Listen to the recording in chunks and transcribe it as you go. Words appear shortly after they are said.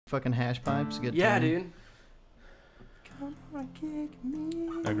fucking hash pipes. Good Yeah, time. dude. Come on, kick me.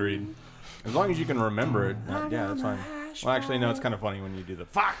 Agreed. As long as you can remember it, yeah, that's fine. Well, actually, no, it's kind of funny when you do the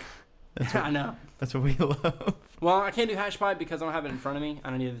fuck. I know. That's what we love. Well, I can't do hash pipe because I don't have it in front of me. I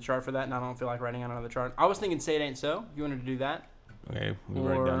don't need the chart for that, and I don't feel like writing on another chart. I was thinking Say It Ain't So. If you wanted to do that. Okay, we've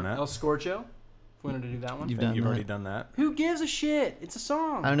already done that. El Scorcho. If we wanted to do that one. You've already done that. Who gives a shit? It's a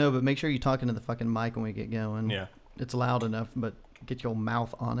song. I don't know, but make sure you talk into the fucking mic when we get going. Yeah. It's loud enough, but get your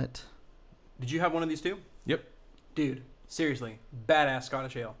mouth on it. Did you have one of these too? Yep. Dude, seriously. Badass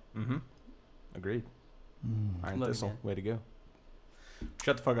Scottish ale. Mm-hmm. Agreed. Iron Love it, Thistle. man. Way to go.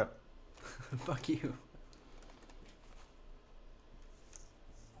 Shut the fuck up. Fuck you.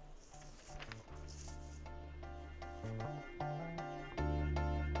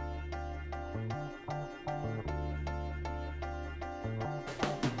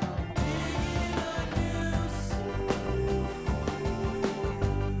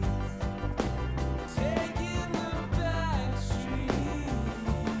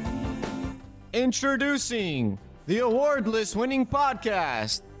 Introducing the award-list winning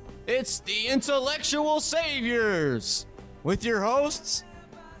podcast. It's the Intellectual Saviors with your hosts,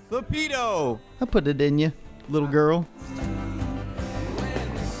 the Pedo, I put it in you, little girl.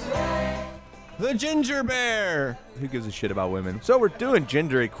 the Ginger Bear, Who gives a shit about women? So we're doing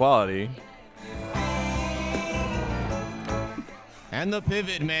gender equality. and the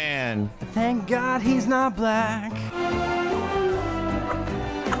Pivot Man. Thank God he's not black.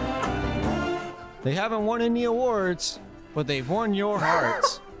 They haven't won any awards, but they've won your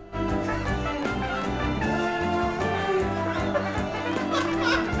hearts.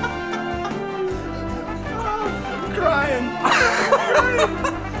 Crying.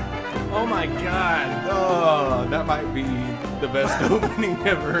 Oh my God. Oh, that might be the best opening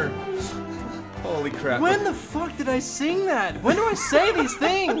ever. Holy crap. When the fuck did I sing that? When do I say these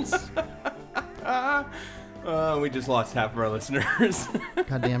things? We just lost half of our listeners.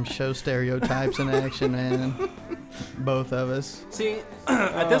 Goddamn show stereotypes in action, man. Both of us. See,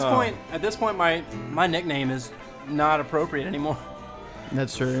 at this point, my nickname is not appropriate anymore.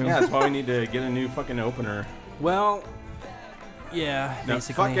 That's true. Yeah, that's why we need to get a new fucking opener. Well, yeah, No,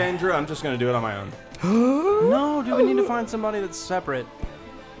 basically. fuck Andrew, I'm just gonna do it on my own. No, dude, we need to find somebody that's separate.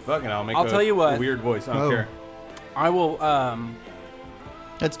 Fucking, I'll tell you what. a weird voice. I don't care. I will.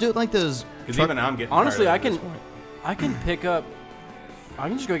 Let's do it like those. Because even I'm getting Honestly, tired I at can. this point. I can pick up. I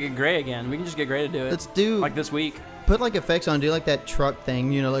can just go get Gray again. We can just get Gray to do it. Let's do like this week. Put like effects on. Do like that truck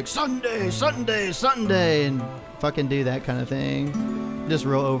thing. You know, like Sunday, Sunday, Sunday, and fucking do that kind of thing. Just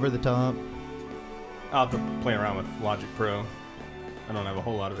roll over the top. I'll have to play around with Logic Pro. I don't have a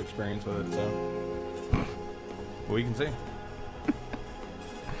whole lot of experience with it, so we can see.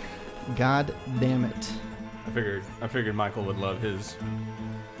 God damn it. I figured Michael would love his.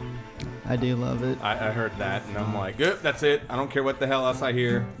 I do love it. I heard that, and I'm like, yep, that's it. I don't care what the hell else I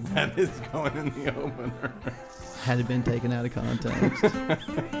hear. That is going in the opener. Had it been taken out of context.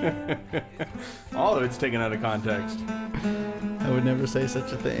 All of it's taken out of context. I would never say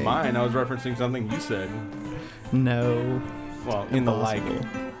such a thing. Mine, I was referencing something you said. No. Well, in the like.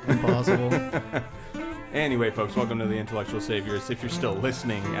 Impossible. Anyway, folks, welcome to the Intellectual Saviors. If you're still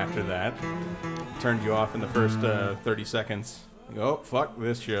listening after that, turned you off in the first 30 seconds. You go, oh, fuck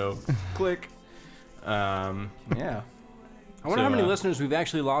this show. Click. Yeah. I wonder how many listeners we've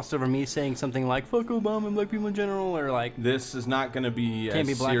actually lost over me saying something like "fuck Obama and black people in general," or like. This is not going to be Can't as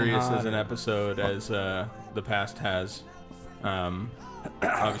be black and serious hot. as an episode as the past has.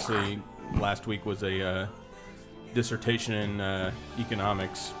 Obviously, last week was a dissertation in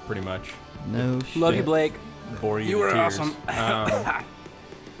economics, pretty much. No shit. Love you, Blake. Bore you You to were tears. awesome.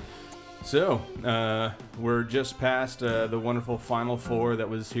 So, we're just past the wonderful Final Four that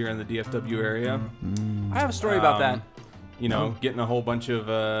was here in the DFW area. I have a story about that. You know, getting a whole bunch of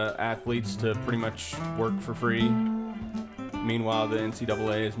athletes to pretty much work for free. Meanwhile, the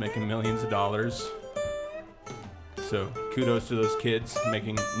NCAA is making millions of dollars. So, kudos to those kids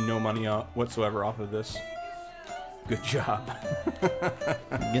making no money whatsoever off of this. Good job.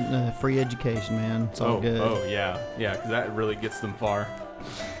 Getting a free education, man. It's all good. Oh, yeah. Yeah, because that really gets them far.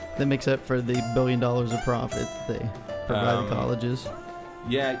 That makes up for the $1 billion of profit that they provide the colleges.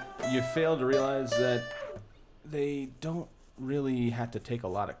 Yeah, you fail to realize that they don't really have to take a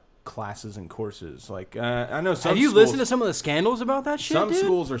lot of classes and courses. Like, I know some Have you schools, listened to some of the scandals about that shit, some dude?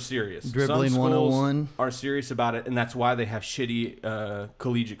 schools are serious. Dribbling some schools 101. are serious about it, and that's why they have shitty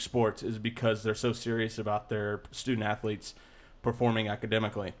collegiate sports, is because they're so serious about their student athletes performing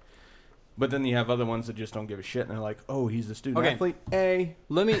academically. But then you have other ones that just don't give a shit, and they're like, oh, he's a student athlete.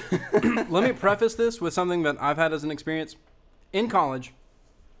 Let me let me preface this with something that I've had as an experience. In college,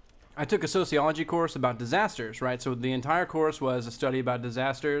 I took a sociology course about disasters, right? So the entire course was a study about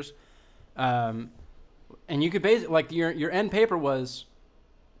disasters. And you could basically, like, your end paper was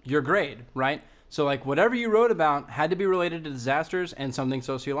your grade, right? So, like, whatever you wrote about had to be related to disasters and something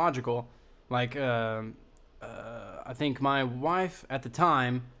sociological. Like, I think my wife at the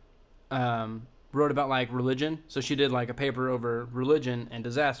time wrote about, like, religion. So she did, like, a paper over religion and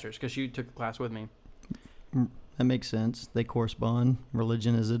disasters because she took the class with me. That makes sense. They correspond.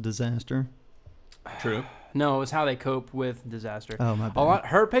 Religion is a disaster. True. No, it was how they cope with disaster. Oh, my bad.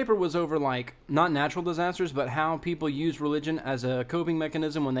 Her paper was over, like, not natural disasters, but how people use religion as a coping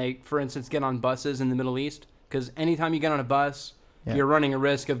mechanism when they, for instance, get on buses in the Middle East. Because anytime you get on a bus, you're running a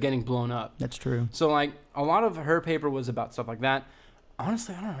risk of getting blown up. That's true. So, like, a lot of her paper was about stuff like that.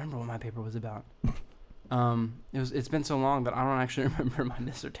 Honestly, I don't remember what my paper was about. It's been so long that I don't actually remember my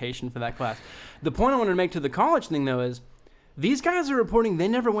dissertation for that class. The point I wanted to make to the college thing, though, is these guys are reporting they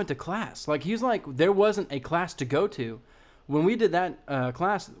never went to class. Like, he's like, there wasn't a class to go to. When we did that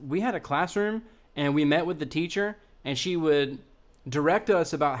class, we had a classroom, and we met with the teacher, and she would direct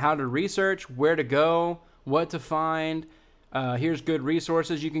us about how to research, where to go, what to find. Here's good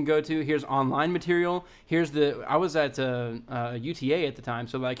resources you can go to. Here's online material. I was at UTA at the time,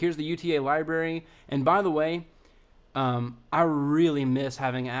 so, like, here's the UTA library. And by the way, I really miss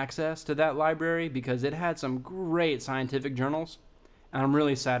having access to that library because it had some great scientific journals, and I'm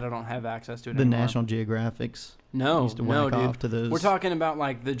really sad I don't have access to it The anymore. National Geographics. No, used to no, whack dude. off to those. We're talking about,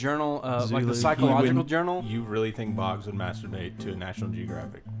 like, the journal, like the Zulu. psychological journal. You really think Boggs would masturbate to a National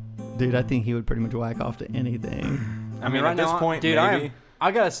Geographic? Dude, I think he would pretty much whack off to anything. I mean, right at this now, point, dude, maybe. I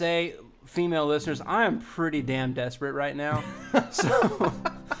gotta say, female listeners, I am pretty damn desperate right now. So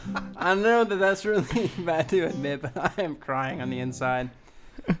I know that that's really bad to admit, but I am crying on the inside.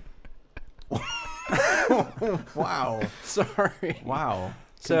 Wow. Sorry. Wow.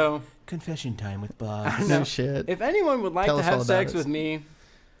 So Confession time with Boggs. No shit. if anyone would like Tell to us all have about sex it. with me,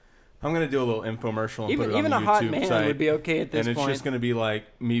 I'm going to do a little infomercial and put it on even the a hot YouTube man site. would be okay at this And it's point. just going to be like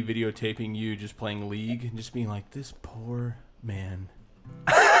me videotaping you just playing League and just being like, this poor man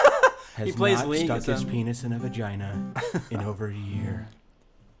has He plays not League, stuck it's his a- penis in a vagina in over a year.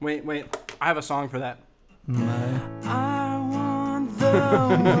 Wait, I have a song for that. My, I want the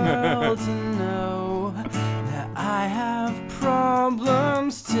world to know that I have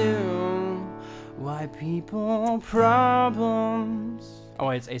problems too. Why people problems? Oh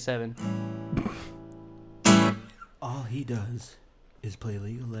wait, it's A7. All he does is play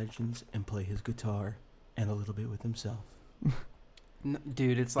League of Legends and play his guitar and a little bit with himself.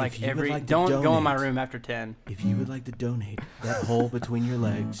 Dude, it's If like you would every. like to Don't go in my donate- room after 10. If you would like to donate that hole between your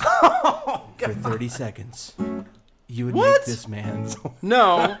legs for 30 seconds, you would What? make this man's.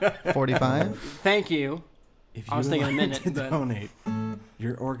 No, 45? thank you. If I you was would thinking a like minute, to but- donate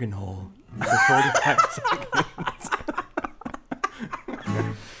your organ hole for 45 seconds.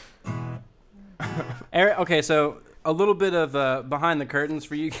 Eric, okay, so a little bit of behind the curtains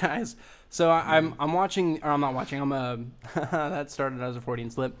for you guys. So I'm watching, or I'm not watching. That started as a 14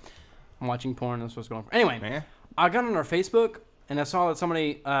 slip. I'm watching porn. That's what's going on. Anyway, Man. I got on our Facebook and I saw that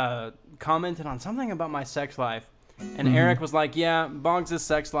somebody commented on something about my sex life, and Eric was like, "Yeah, Boggs'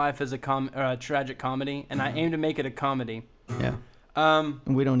 sex life is a tragic comedy," and I aim to make it a comedy. Yeah.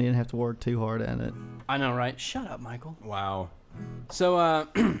 We don't even have to work too hard at it. I know, right? Shut up, Michael. Wow. So I'm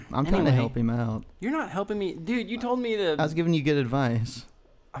trying to Anyway. help him out. you're not helping me, dude. You told me to. I was giving you good advice.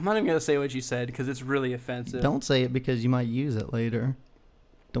 I'm not even gonna say what you said because it's really offensive. Don't say it because you might use it later.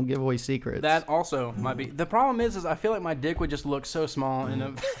 Don't give away secrets. That also might be. The problem is I feel like my dick would just look so small in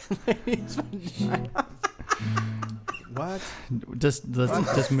a lady's vagina. What? Just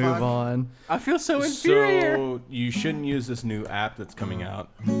move on. I feel so inferior. So you shouldn't use this new app that's coming out.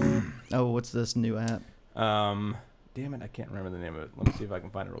 Oh, what's this new app? Damn it, I can't remember the name of it. Let me see if I can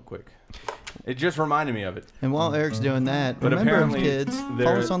find it real quick. It just reminded me of it. And while Eric's doing that, But remember, apparently kids, there-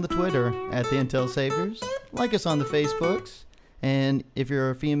 follow us on the Twitter at the Intel Saviors. Like us on the Facebooks. And if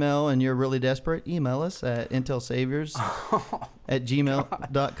you're a female and you're really desperate, email us at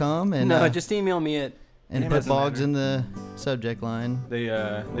intelsaviors@gmail.com and No, just email me at. and It put doesn't Boggs matter. in the subject line. They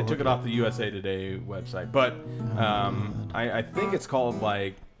took it off the USA Today website, but I think it's called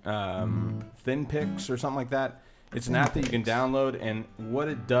like Thin Pics or something like that. It's an app that you can download, and what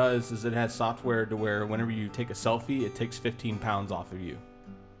it does is it has software to where whenever you take a selfie, it takes 15 pounds off of you.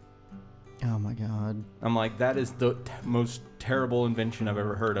 Oh my God. I'm like, that is the most terrible invention I've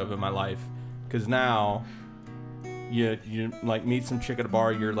ever heard of in my life. Because now, you like meet some chick at a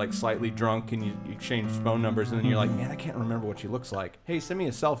bar, you're like slightly drunk, and you exchange phone numbers, and then you're like, man, I can't remember what she looks like. Hey, send me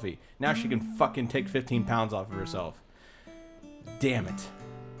a selfie. Now she can fucking take 15 pounds off of herself. Damn it.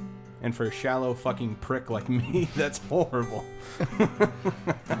 And for a shallow fucking prick like me, that's horrible.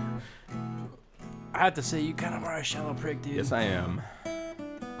 I have to say, you kind of are a shallow prick, dude. Yes, I am.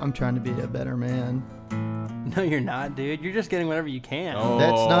 I'm trying to be a better man. No, you're not, dude. You're just getting whatever you can. Oh,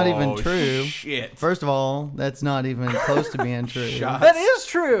 That's not even true. Shit. First of all, that's not even close to being true. Shots That is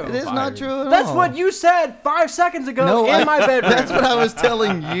true. It is not true at all. That's what you said 5 seconds ago No, in my bedroom. That's what I was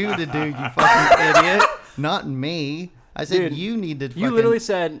telling you to do, you fucking idiot. Not me. I said Dude, you need to fucking... You literally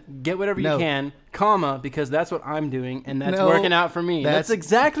said, get whatever No. you can, comma, because that's what I'm doing, and that's No, working out for me. That's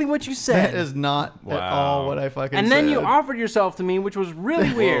exactly what you said. That is not at Wow. all what I fucking and said. then you offered yourself to me, which was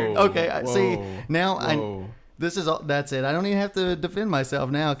really weird. Whoa. Okay, see, now Whoa. this is all, that's it. I don't even have to defend myself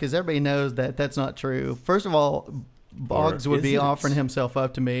now because everybody knows that that's not true. First of all, Boggs would is be it? offering himself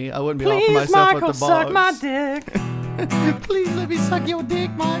up to me. I wouldn't be offering Please, myself Michael, up to Boggs. suck my dick. Please let me suck your dick,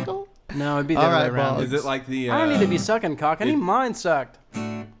 Michael. No, it'd be the All other way right, around. Boggs. Is it like the... I don't need to be sucking cock. I need mine sucked.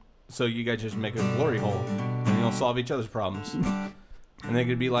 So you guys just make a glory hole, and you'll solve each other's problems. And they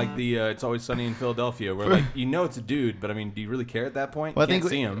could be like the It's Always Sunny in Philadelphia, where like you know it's a dude, but I mean, do you really care at that point? Well, You can't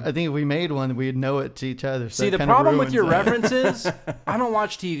see him. I think if we made one, we'd know it to each other. So See, that the kinda problem with ruins your it. references, I don't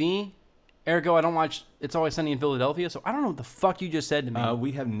watch TV. Ergo, I don't watch It's Always Sunny in Philadelphia, so I don't know what the fuck you just said to me.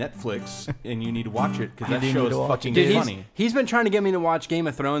 We have Netflix, and you need to watch it because You that do show need to is watch fucking Dude, funny. he's been trying to get me to watch Game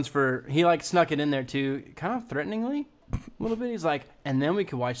of Thrones for... He, like, snuck it in there, too, kind of threateningly, a little bit. He's like, and then we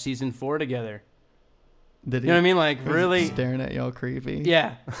could watch season 4 together. Did You know what I mean? Like, was he really... staring at y'all creepy.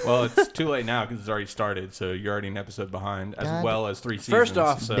 Yeah. Well, it's too late now because it's already started, so you're already an episode behind, as God. well as 3 seasons. First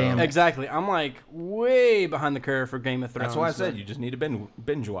off, so damn it. Exactly. I'm, like, way behind the curve for Game of Thrones. that's why I said but- you just need to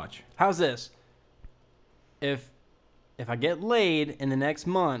binge watch. How's this? If I get laid in the next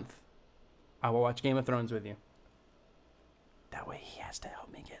month, I will watch Game of Thrones with you. That way he has to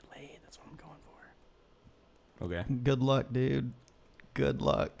help me get laid. That's what I'm going for. Okay. Good luck, dude. Good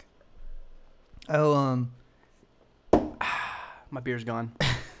luck. Oh, My beer's gone.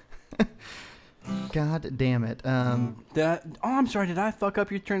 God damn it. I'm sorry. Did I fuck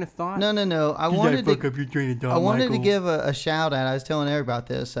up your train of thought? No. I Did wanted I fuck to. up your train of thought, I wanted to Michael? give a shout out. I was telling Eric about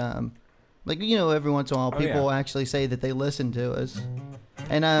this. Like, you know, every once in a while, Oh, people yeah. actually say that they listen to us.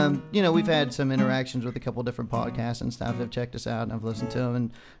 And, you know, we've had some interactions with a couple different podcasts and stuff that have checked us out, and I've listened to them.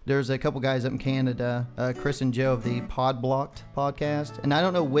 And there's a couple guys up in Canada, Chris and Joe of the Pod Blocked podcast. And I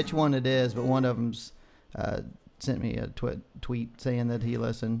don't know which one it is, but one of them's sent me a tweet saying that he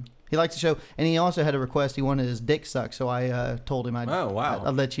listened. He likes the show. And he also had a request. He wanted his dick sucked. So I told him I'd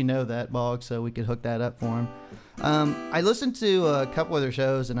let you know that, Boggs, so we could hook that up for him. I listened to a couple of their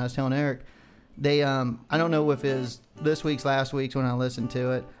shows, and I was telling Eric, they I don't know if it was this week's, last week's when I listened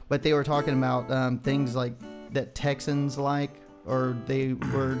to it, but they were talking about things like that Texans like, or they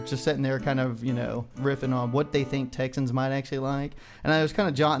were just sitting there kind of, you know, riffing on what they think Texans might actually like. And I was kind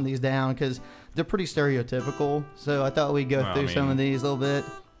of jotting these down because they're pretty stereotypical. So I thought we'd go through some of these a little bit.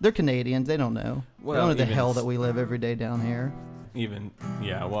 They're Canadians. They don't know. Well, they don't know the even hell s- that we live every day down here.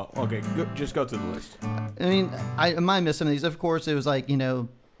 Yeah, well, okay, just go through the list. I mean, I might miss some of these. Of course, it was like, you know,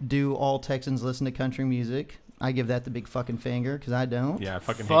 do all Texans listen to country music? I give that the big fucking finger because I don't. Yeah, I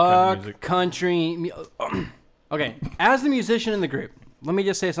fucking hate Fuck country music. country. Okay, as the musician in the group, let me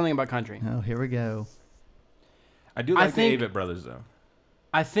just say something about country. Oh, here we go. I do I like think- the Avett Brothers, though.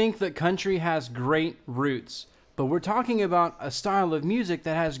 I think that country has great roots, but we're talking about a style of music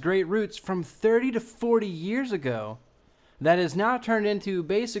that has great roots from 30 to 40 years ago that is now turned into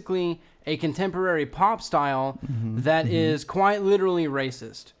basically a contemporary pop style that is quite literally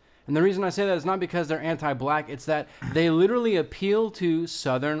racist. And the reason I say that is not because they're anti-black, it's that they literally appeal to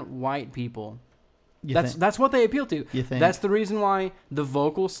southern white people. That's what they appeal to. You think? That's the reason why the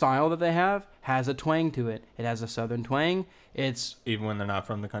vocal style that they have has a twang to it. It has a southern twang. It's Even when they're not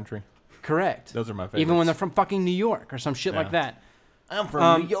from the country. correct. Those are my favorites. Even when they're from fucking New York or some shit like Yeah. that. I'm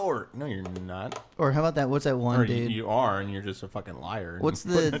from New York. No, you're not. Or how about that? What's that one Or dude? you are, and you're just a fucking liar. and What's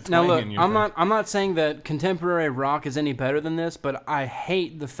putting the- a Now twang look, in your I'm thing. not saying that contemporary rock is any better than this, but I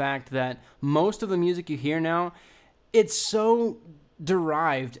hate the fact that most of the music you hear now, it's so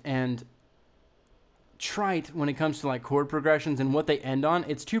derived and trite when it comes to like chord progressions and what they end on.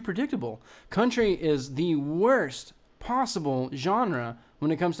 It's too predictable. Country is the worst possible genre when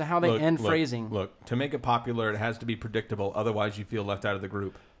it comes to how they end phrasing. Look, to make it popular, it has to be predictable. Otherwise, you feel left out of the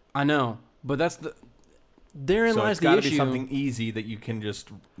group. I know, but that's therein So lies it's the got to issue. be something easy that you can just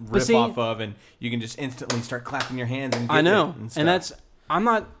rip see- off of, and you can just instantly start clapping your hands and. I know, it and that's I'm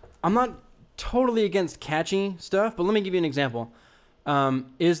not totally against catchy stuff, but let me give you an example.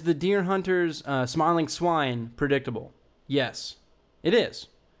 Is the Deer Hunter's Smiling Swine predictable? Yes, it is.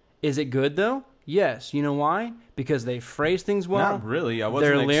 Is it good though? Yes. You know why? Because they phrase things well. Not really. I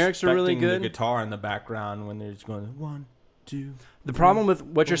wasn't Their lyrics are really expecting good. the guitar in the background when they're just going 1, 2. The problem with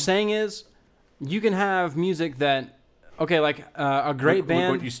what you're saying is, you can have music that, okay, like a great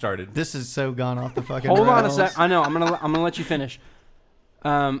band. Look what you started. This is so gone off the fucking Hold on a rails. sec. I know. I'm gonna let you finish.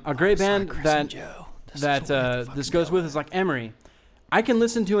 A great band Chris that and Joe. This that is the way to fucking this goes go. with is like Emery. I can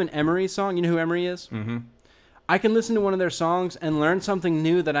listen to an Emery song. You know who Emery is? Mm-hmm. I can listen to one of their songs and learn something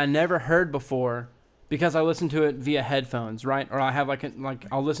new that I never heard before because I listen to it via headphones, right? Or I have like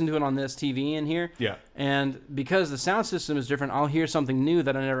I'll listen to it on this TV in here. Yeah. And because the sound system is different, I'll hear something new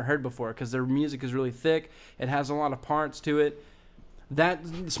that I never heard before because their music is really thick. It has a lot of parts to it. That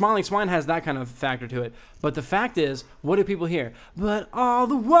Smiling Swine has that kind of factor to it. But the fact is, what do people hear? But all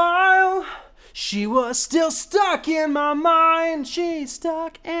the while, she was still stuck in my mind. She's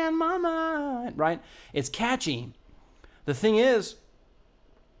stuck in my mind. Right? It's catchy. The thing is,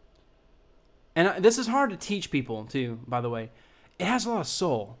 and this is hard to teach people too, by the way, it has a lot of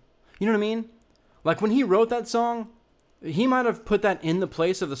soul. You know what I mean? Like when he wrote that song, he might have put that in the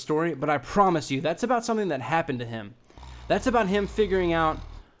place of the story, but I promise you, that's about something that happened to him. That's about him figuring out,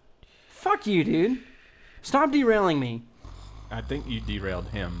 fuck you, dude. Stop derailing me. I think you derailed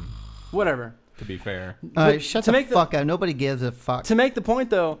him, Whatever. to be fair. All right, shut to the make the- fuck up. Nobody gives a fuck. To make the point,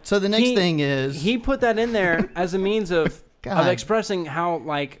 though. So the next thing is... he put that in there as a means of God. expressing how,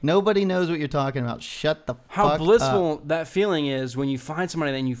 like, Nobody knows what you're talking about. Shut the how fuck blissful up. that feeling is when you find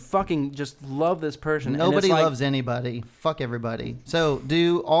somebody and you fucking just love this person. And Nobody it's like, loves anybody. Fuck everybody. So,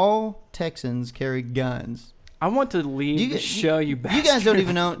 do all Texans carry guns? I want to leave the show, you bastard. You guys don't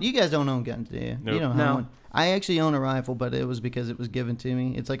even own. You guys don't own guns, do you? Nope. You don't No. own one. I actually own a rifle, but it was because it was given to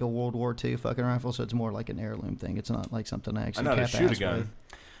me. It's like a World War II fucking rifle, so it's more like an heirloom thing. It's not like something I actually know how to cap shoot a ass gun. with.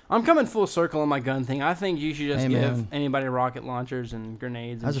 I'm coming full circle on my gun thing. I think you should just Hey, give man. anybody rocket launchers and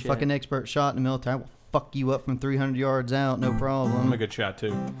grenades I and was a shit. fucking expert shot in the military. I will fuck you up from 300 yards out, no I'm problem. a good shot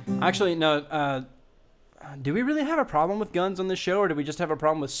too. Actually, no. Do we really have a problem with guns on this show, or do we just have a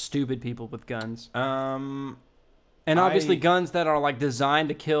problem with stupid people with guns? And obviously, guns that are like designed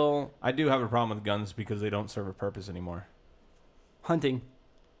to kill. I do have a problem with guns because they don't serve a purpose anymore. Hunting.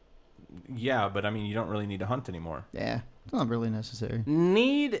 Yeah, but I mean, you don't really need to hunt anymore. Yeah, it's not really necessary.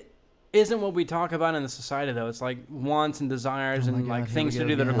 Need isn't what we talk about in the society, though. It's like wants and desires Oh my and God, like here things we to go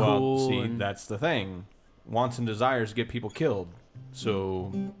do that are again. Well, cool. see, and that's the thing. Wants and desires get people killed.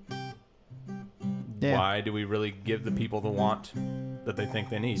 So Yeah. why do we really give the people the want that they think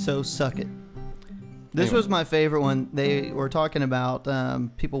they need? So suck it. This Anyway. was my favorite one. They were talking about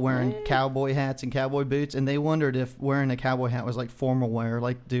people wearing cowboy hats and cowboy boots, and they wondered if wearing a cowboy hat was like formal wear,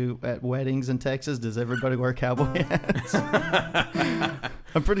 like do at weddings in Texas. Does everybody wear cowboy hats?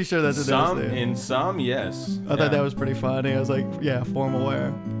 I'm pretty sure that's what they was there. In some, yes. I thought that was pretty funny. I was like, yeah, formal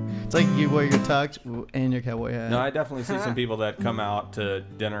wear. It's like you wear your tux and your cowboy hat. No, I definitely see some people that come out to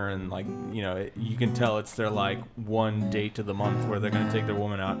dinner and like, you know, you can tell it's their like one date of the month where they're gonna take their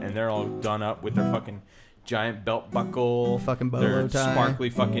woman out and they're all done up with their fucking giant belt buckle, Fucking bolo their tie. sparkly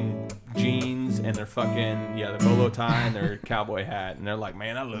fucking jeans, and their fucking their bolo tie and their cowboy hat, and they're like,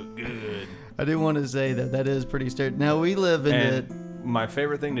 man, I look good. I do want to say that is pretty sturdy. Now we live in And my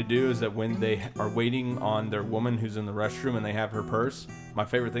favorite thing to do is that when they are waiting on their woman who's in the restroom and they have her purse, my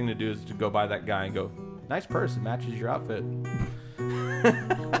favorite thing to do is to go by that guy and go, nice purse, it matches your outfit.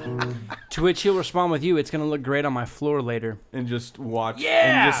 to which he'll respond with you, "It's gonna look great on my floor later." And just watch.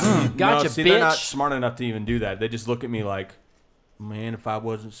 Yeah! And just, Gotcha, no, see, they're not bitch. smart enough to even do that. They just look at me like, man, if I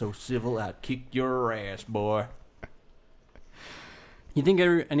wasn't so civil, I'd kick your ass, boy. You think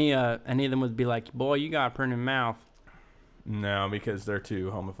any of them would be like, "Boy, you got a pretty mouth"? No, because they're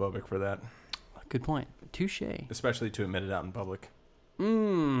too homophobic for that. Good point. Touche. Especially to admit it out in public.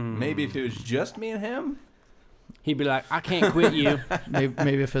 Mm. Maybe if it was just me and him. He'd be like, "I can't quit you."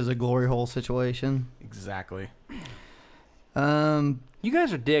 maybe if it's a glory hole situation. Exactly. You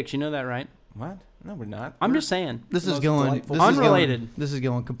guys are dicks. You know that, right? What? No, we're not. I'm We're just saying. This the is most going delightful- this is Unrelated. going- This is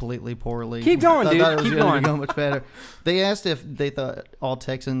going completely poorly. Keep going, I dude. thought it was Keep gonna going. go much better. They asked if they thought all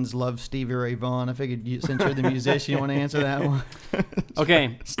Texans love Stevie Ray Vaughan. I figured since you're the musician, you want to answer that one.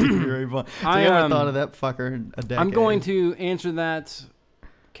 Okay. Stevie Ray Vaughan. So I, I haven't thought of that fucker in a decade. I'm going to answer that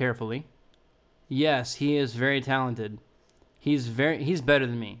carefully. Yes, he is very talented. He's better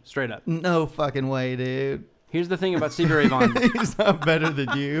than me, straight up. No fucking way, dude. Here's the thing about Stevie Ray Vaughan. He's not better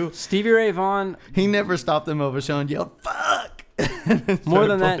than you. Stevie Ray Vaughan, He never stopped him over show and yelled, fuck! more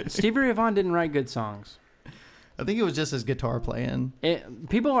than that, Stevie Ray Vaughan didn't write good songs. I think it was just his guitar playing.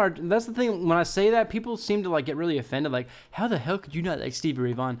 That's the thing, when I say that, people seem to like get really offended, like, how the hell could you not like Stevie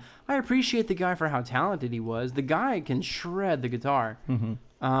Ray Vaughan? I appreciate the guy for how talented he was. The guy can shred the guitar.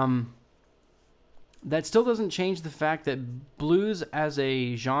 Mm-hmm. that still doesn't change the fact that blues as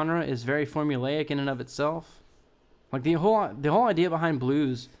a genre is very formulaic in and of itself. Like the whole idea behind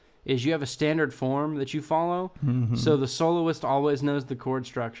blues is you have a standard form that you follow, so the soloist always knows the chord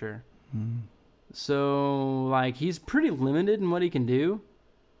structure. So like he's pretty limited in what he can do,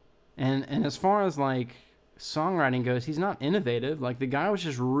 and as far as like songwriting goes, he's not innovative. Like the guy was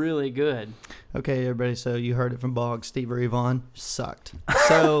just really good. Okay, everybody. So you heard it from Boggs. Steve Ray Vaughan sucked.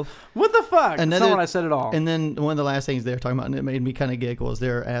 So what the fuck? That's not what I said at all. And then one of the last things they were talking about, and it made me kind of giggle, is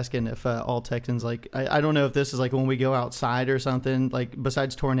they're asking if all Texans, like, I don't know if this is like when we go outside or something, like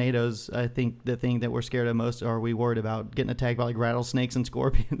besides tornadoes, I think the thing that we're scared of most are we worried about getting attacked by like rattlesnakes and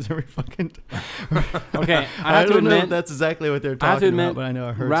scorpions every fucking Okay, I don't know if that's exactly what they're talking about, but I know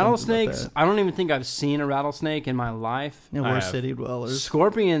I heard rattlesnakes. I don't even think I've seen a rattlesnake in my life. Yeah, we're city dwellers.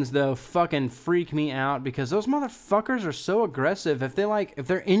 Scorpions though fucking freak me out because those motherfuckers are so aggressive. If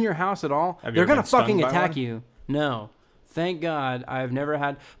they're in your house at all, they're gonna fucking attack you. No, thank God I've never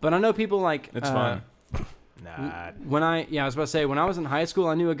had. But I know people like it's fun. Nah. When I was about to say, when I was in high school,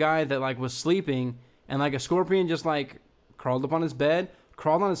 I knew a guy that like was sleeping and like a scorpion just like crawled up on his bed,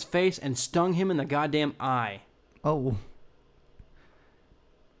 crawled on his face, and stung him in the goddamn eye. Oh.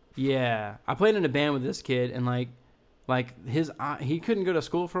 Yeah, I played in a band with this kid, and like his eye, he couldn't go to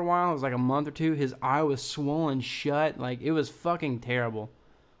school for a while. It was like a month or two. His eye was swollen shut. Like it was fucking terrible.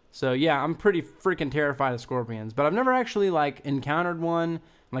 So yeah, I'm pretty freaking terrified of scorpions, but I've never actually like encountered one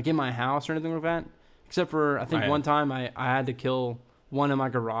like in my house or anything like that. Except for I think one time I had to kill one in my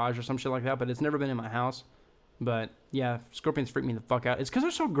garage or some shit like that, but it's never been in my house. But yeah, scorpions freak me the fuck out. It's because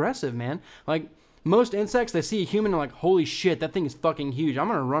they're so aggressive, man. Like. Most insects, they see a human and they're like, holy shit, that thing is fucking huge. I'm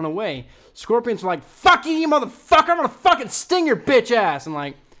going to run away. Scorpions are like, fuck you, you motherfucker. I'm going to fucking sting your bitch ass. And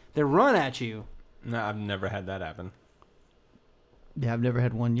like, they run at you. No, I've never had that happen. Yeah, I've never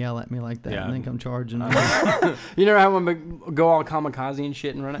had one yell at me like that and think I'm charging. You never had one go all kamikaze and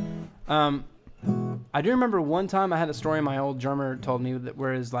shit and run it? I do remember one time I had a story my old drummer told me that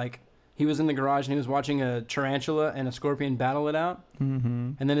where it's like, he was in the garage and he was watching a tarantula and a scorpion battle it out.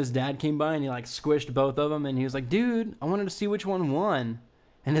 And then his dad came by and he like squished both of them. And he was like, dude, I wanted to see which one won.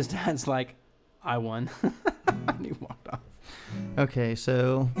 And his dad's like, I won. And he walked off. Okay,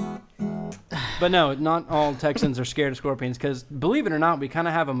 so. But no, not all Texans are scared of scorpions because believe it or not, we kind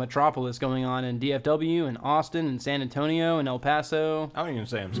of have a metropolis going on in DFW and Austin and San Antonio and El Paso. I don't even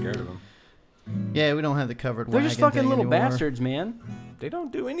say I'm scared of them. Yeah, we don't have the covered They're just fucking little bastards, man. They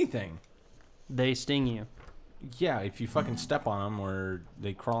don't do anything. They sting you. Yeah, if you fucking step on them or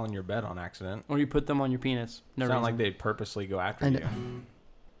they crawl in your bed on accident. Or you put them on your penis. No it's not like they purposely go after you.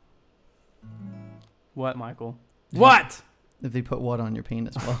 What, Michael? What? If they put what on your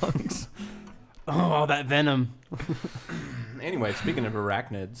penis, Boggs? Oh, that venom. Anyway, speaking of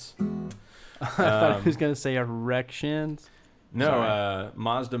arachnids. I thought he was going to say erections. No,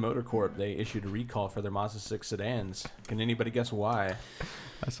 Mazda Motor Corp, they issued a recall for their Mazda 6 sedans. Can anybody guess why?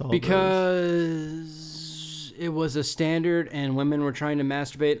 I saw because it was a standard and women were trying to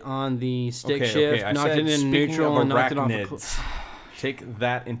masturbate on the stick shift, knocked it in neutral and knocked it off. Take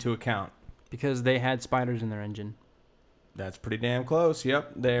that into account. Because they had spiders in their engine. That's pretty damn close.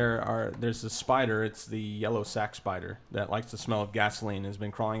 Yep, there's a spider. It's the yellow sac spider that likes the smell of gasoline, has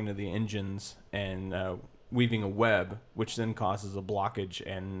been crawling into the engines and weaving a web, which then causes a blockage,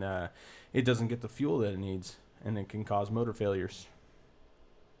 and it doesn't get the fuel that it needs, and it can cause motor failures.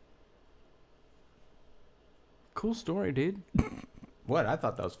 Cool story, dude. What? I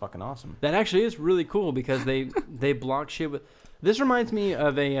thought that was fucking awesome. That actually is really cool because they block shit with... This reminds me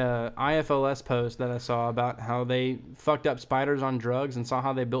of a IFLS post that I saw about how they fucked up spiders on drugs and saw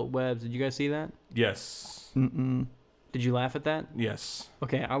how they built webs. Did you guys see that? Yes. Mm-mm. Did you laugh at that? Yes.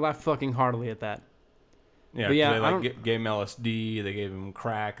 Okay, I laughed fucking heartily at that. Yeah, they gave him LSD, they gave him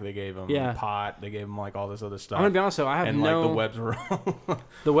crack, they gave him pot, they gave him like all this other stuff. I'm gonna be honest though, I have and like the webs were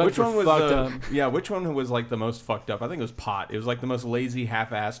which one was fucked up. Yeah, which one was like the most fucked up? I think it was pot. It was like the most lazy,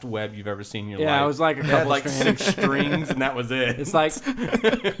 half-assed web you've ever seen in your life. Yeah, it was like a couple like 6 strings, and that was it. It's like,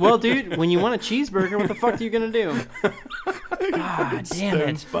 well, dude, when you want a cheeseburger, what the fuck are you gonna do? God damn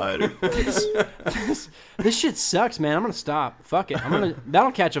it, spider. This shit sucks, man. I'm gonna stop. Fuck it.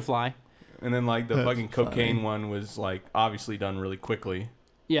 That'll catch a fly. And then like the fucking cocaine one was like obviously done really quickly.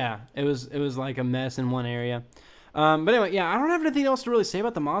 Yeah, it was like a mess in one area. But anyway, yeah, I don't have anything else to really say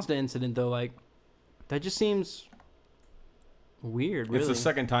about the Mazda incident though. Like, that just seems weird. Really. It's the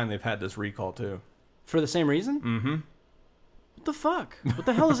second time they've had this recall too. For the same reason? Mm-hmm. What the fuck? What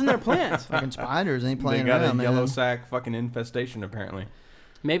the hell is in their plant? Fucking spiders ain't playing around, man. They got a yellow sac fucking infestation apparently.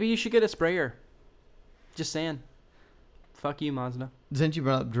 Maybe you should get a sprayer. Just saying. Fuck you, Mazda. Since you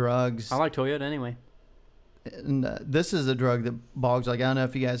brought up drugs, I like Toyota anyway. And this is a drug that Boggs like. I don't know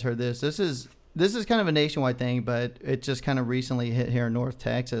if you guys heard this. This is kind of a nationwide thing, but it just kind of recently hit here in North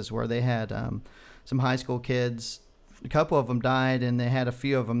Texas, where they had some high school kids. A couple of them died, and they had a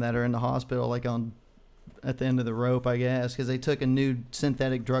few of them that are in the hospital, like at the end of the rope, I guess, because they took a new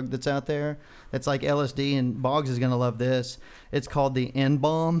synthetic drug that's out there that's like LSD. And Boggs is gonna love this. It's called the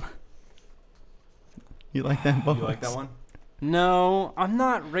N-bomb. You like that, Boggs? You like that one? No, I'm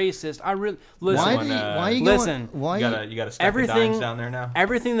not racist. I really listen. Why are you listen, going? Why You got a stack of dimes down there now?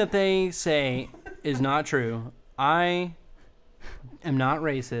 Everything that they say is not true. I am not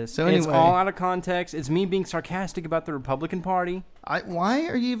racist. So It's anyway. all out of context. It's me being sarcastic about the Republican Party. Why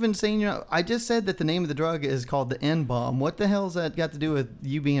are you even saying? I just said that the name of the drug is called the N-bomb. What the hell's that got to do with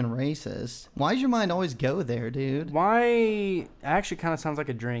you being racist? Why does your mind always go there, dude? Why? It actually kind of sounds like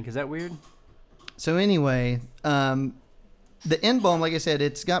a drink. Is that weird? So anyway, the N-bomb, like I said,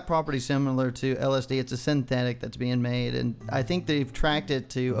 it's got properties similar to LSD. It's a synthetic that's being made, and I think they've tracked it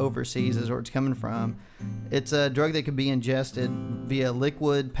to overseas is where it's coming from. It's a drug that can be ingested via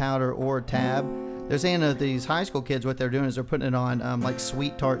liquid, powder, or tab. They're saying that these high school kids, what they're doing is they're putting it on like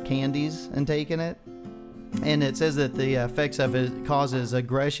sweet tart candies and taking it. And it says that the effects of it causes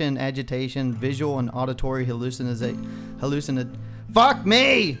aggression, agitation, visual and auditory hallucinations.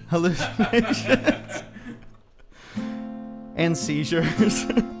 And seizures.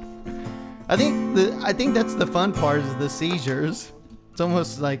 I think that's the fun part is the seizures. It's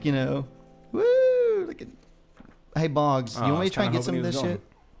almost like, woo! Look at, hey Boggs, you want me to try and get some of this shit?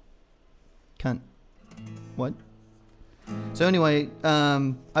 Cunt. What? So anyway,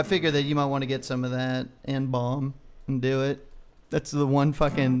 I figured that you might want to get some of that N-bomb and do it. That's the one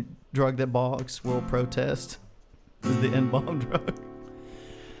fucking drug that Boggs will protest. Is the N-bomb drug.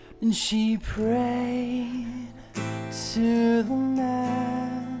 And she prayed to the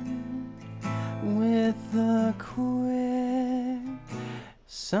man with the quick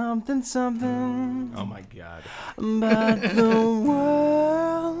something. Oh my God. But the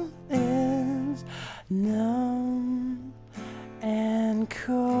world is numb and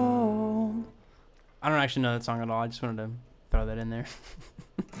cold. I don't actually know that song at all. I just wanted to throw that in there.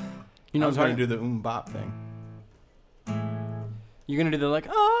 I was going to do the bop thing. You're gonna do the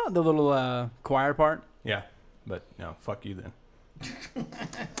little choir part. Yeah, but no, fuck you then.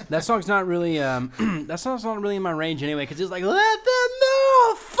 That song's not really that song's not really in my range anyway, because it's like let the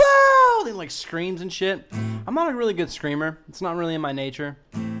north fall and like screams and shit. I'm not a really good screamer. It's not really in my nature.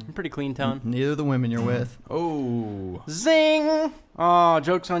 I'm pretty clean tone. Neither the women you're with. Oh. Zing! Oh,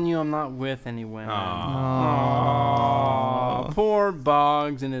 joke's on you. I'm not with any women. Aww. Poor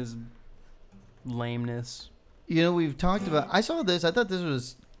Boggs and his lameness. We've talked about. I saw this. I thought this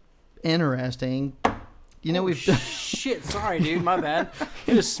was interesting. We've shit. Sorry, dude. My bad.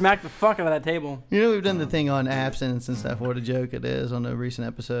 You just smacked the fuck out of that table. we've done the thing on abstinence and stuff. What a joke it is on a recent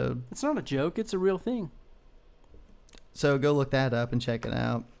episode. It's not a joke. It's a real thing. So go look that up and check it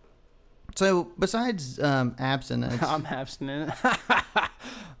out. So besides abstinence, I'm abstinent.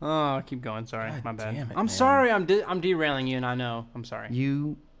 Oh, keep going. Sorry, God my bad. damn it, I'm man. sorry. I'm derailing you, and I know. I'm sorry.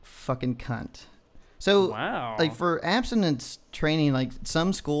 you fucking cunt. So Wow. like for abstinence training, like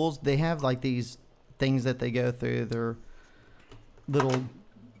some schools they have like these things that they go through. They're little,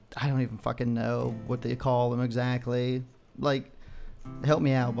 I don't even fucking know what they call them exactly. Like, help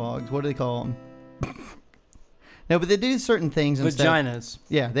me out, Boggs. What do they call them? No, but they do certain things and stuff. Vaginas.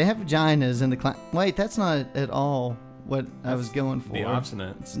 Yeah, they have vaginas in the class. Wait, that's not at all what I was going for. The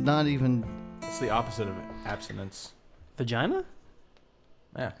obstinate. It's not even. It's the opposite of abstinence. Vagina?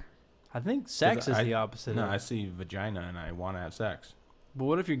 Yeah. I think sex is the opposite. No, of I see vagina and I want to have sex. But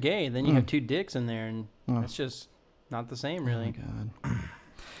what if you're gay? Then you have two dicks in there, and Oh. it's just not the same, really. Oh my God.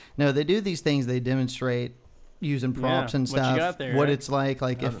 No, they do these things. They demonstrate using props and what you stuff. got there, what right? it's like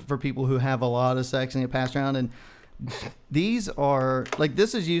if for people who have a lot of sex and get passed around. And these are like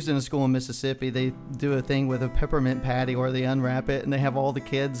this is used in a school in Mississippi. They do a thing with a peppermint patty where they unwrap it and they have all the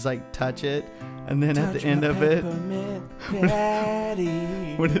kids like touch it, and then at the end of it,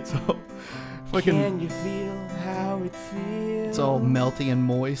 when it's all fucking, Can you feel how it feels? it's all melty and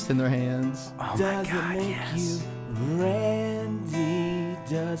moist in their hands. Oh Does my God, it make yes. you randy?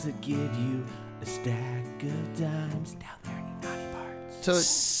 Does it give you a stack of dimes down there in your naughty parts? So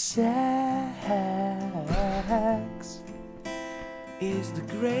Sex is the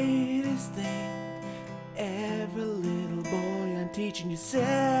greatest thing ever, little boy. I'm teaching you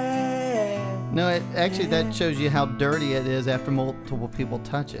sex. no, actually that shows you how dirty it is after multiple people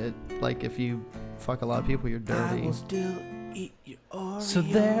touch it. Like if you fuck a lot of people, you're I dirty. will still eat your Oreo. So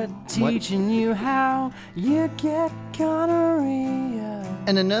they're teaching you how you get gonorrhea.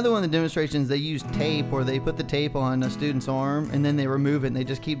 And another one of the demonstrations, they use tape, or they put the tape on a student's arm and then they remove it and they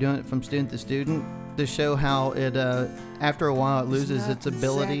just keep doing it from student to student to show how it, after a while, it loses its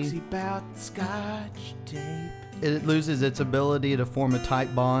ability. Sexy about Scotch tape. It loses its ability to form a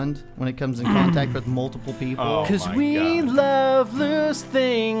tight bond when it comes in contact with multiple people. Oh. Because my we God. love loose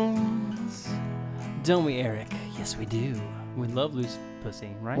things. Don't we, Eric? Yes, we do. We love loose pussy,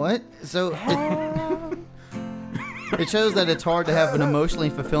 right? What? So it shows that it's hard to have an emotionally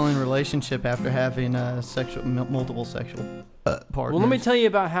fulfilling relationship after having multiple sexual partners. Well, let me tell you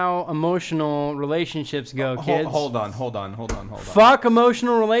about how emotional relationships go, kids. Hold on. Fuck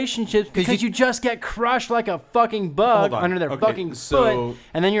emotional relationships because you just get crushed like a fucking bug Hold on. under their Okay, fucking so- foot,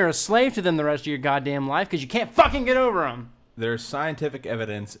 and then you're a slave to them the rest of your goddamn life because you can't fucking get over them. There's scientific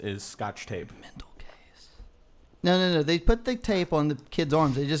evidence is Scotch tape. No. They put the tape on the kids'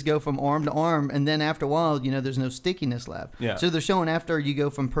 arms. They just go from arm to arm, and then after a while, there's no stickiness left. Yeah. So they're showing after you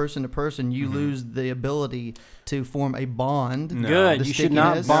go from person to person, you lose the ability to form a bond. No. Good. The You should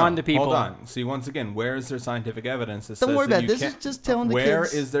not stickiness. bond to people. Hold on. See, once again, where is there scientific evidence that Don't says worry that about you it. This can't- is just telling the Where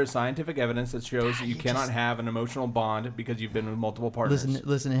kids. is there scientific evidence that shows that you cannot have an emotional bond because you've been with multiple partners?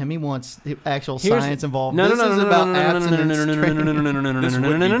 Listen to him. He wants the actual Here's- science involved. No, This no, no, is no, about no, no, no, no, abstinence no, no, no, training. no, no, no, no, no, This no,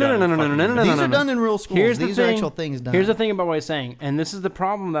 would no, be no, done no, no, in no, no, no, no, These no, are no. done in real schools. Here's the These are thing. actual things done. Here's the thing about what he's saying, and this is the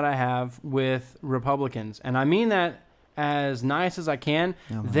problem that I have with Republicans, and I mean that as nice as I can.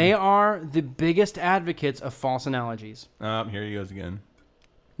 Oh, They are the biggest advocates of false analogies. Here he goes again.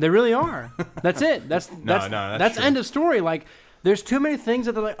 They really are. That's it. That's that's true. end of story. Like, there's too many things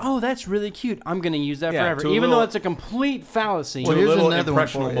that they're like, oh, that's really cute. I'm gonna use that Yeah, forever, to a even though little- it's a complete fallacy. Well, To a here's little another one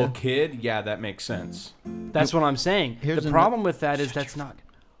for impressionable you. kid, yeah, that makes sense. That's what I'm saying. Here's The ano- problem with that is that's not.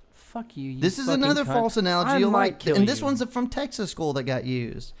 Fuck you. You This is fucking another cunt. false analogy I you might like, kill and this you. one's from Texas school that got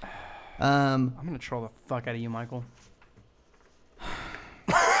used. I'm gonna troll the fuck out of you, Michael.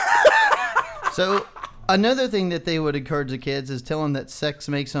 So another thing that they would encourage the kids is tell them that sex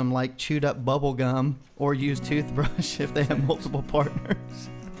makes them like chewed up bubble gum or use toothbrush if they have multiple partners.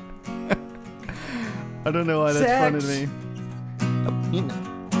 I don't know why that's funny to me. You know,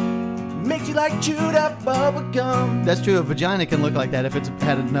 Makes you like chewed up bubble gum. that's true. A vagina can look like that if it's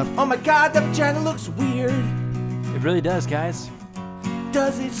had enough. Oh my god, that vagina looks weird. It really does, guys.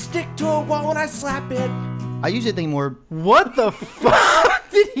 Does it stick to a wall when I slap it? I usually think more. What the fuck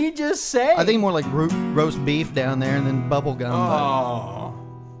did he just say? I think more like roast beef down there and then bubble gum. Oh.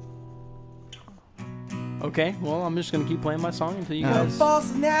 Okay, well, I'm just gonna keep playing my song until you No. guys.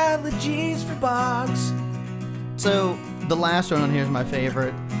 False analogies for Boggs. So the last one on here is my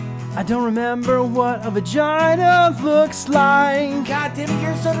favorite. I don't remember what a vagina looks like. God damn it,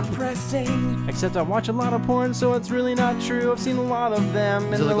 you're so depressing. Except I watch a lot of porn, so it's really not true. I've seen a lot of them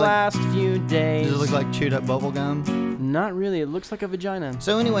Does in it the look like- last few days. Does it look like chewed up bubble gum? Not really. It looks like a vagina.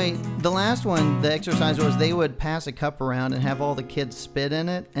 So anyway, the last one, the exercise was they would pass a cup around and have all the kids spit in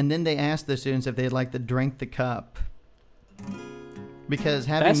it, and then they asked the students if they'd like to drink the cup. Because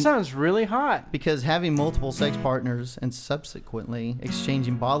That sounds really hot. having multiple sex partners and subsequently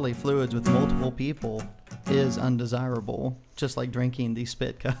exchanging bodily fluids with multiple people is undesirable, just like drinking the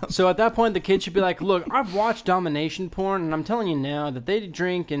spit cup. So at that point, the kid should be like, look, I've watched domination porn, and I'm telling you now that they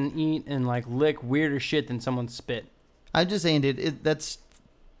drink and eat and like lick weirder shit than someone's spit. I'm just saying, dude,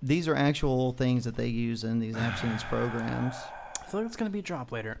 these are actual things that they use in these abstinence programs. I feel like it's gonna be a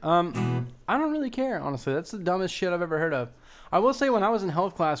drop later. I don't really care, honestly. That's the dumbest shit I've ever heard of. I will say, when I was in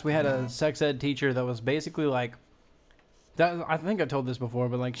health class, we had a sex ed teacher that was basically like that. I think I told this before,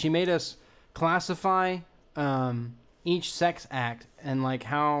 but like she made us classify each sex act and like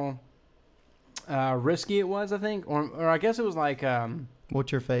how risky it was. I think, or I guess it was like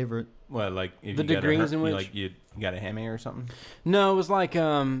What's your favorite? What, like if The you got a degrees in you, which- like you got a Hemi or something? no, it was like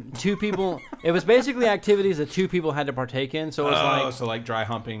two people. It was basically activities that two people had to partake in. So it was like so like dry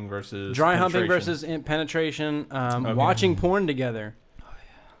humping versus dry humping penetration. versus penetration, watching porn together.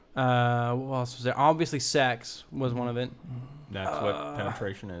 What else was there? Obviously, sex was one of it. That's what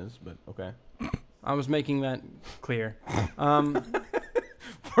penetration is, but okay. I was making that clear.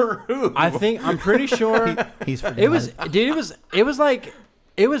 For who? I'm pretty sure He's forgot. it was, dude.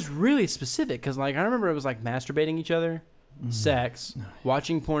 It was really specific because, like, I remember it was like masturbating each other, sex,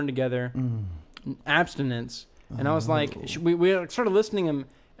 watching porn together, abstinence, and I was like, we started listening to them,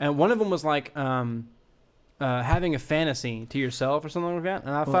 and one of them was like, having a fantasy to yourself or something like that,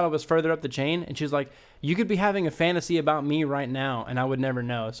 and I thought it was further up the chain, and she was like, you could be having a fantasy about me right now, and I would never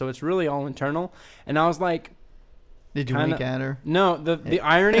know, so it's really all internal, and I was like, Did you wink at her? No, the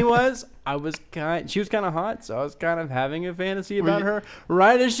irony was she was kind of hot, so I was kind of having a fantasy about her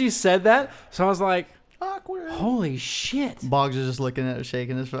right as she said that. So I was like, awkward. Holy shit. Boggs is just looking at her,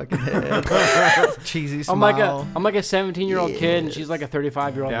 shaking his fucking head. Cheesy smile. I'm like a 17-year-old kid, and she's like a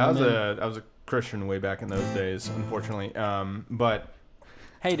 35-year-old woman. I was a Christian way back in those days, unfortunately. But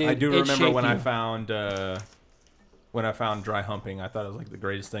hey, dude, I do remember when you. I found dry humping. I thought it was like the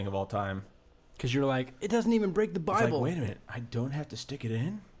greatest thing of all time. Because you're like, it doesn't even break the Bible. It's like, wait a minute, I don't have to stick it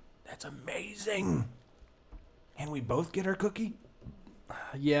in? That's amazing. And we both get our cookie?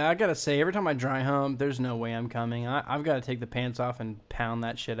 Yeah, I gotta say, every time I dry hump, there's no way I'm coming. I've got to take the pants off and pound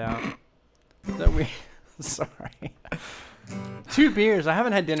that shit out. Is that weird? Sorry. 2 beers. I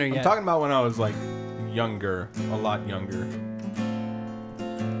haven't had dinner yet. I'm talking about when I was like younger, a lot younger.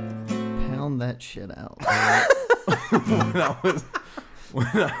 Pound that shit out. When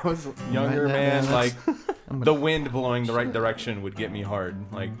I was younger, Right, man, like gonna- the wind blowing the right direction would get me hard.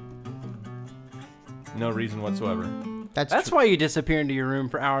 Like no reason whatsoever. That's why you disappear into your room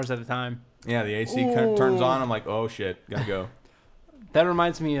for hours at a time. Yeah, the AC kind of turns on. I'm like, oh shit, gotta go. That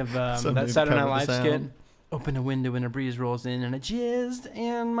reminds me of that Saturday Night Live sound. skit. Open a window and a breeze rolls in and I jizzed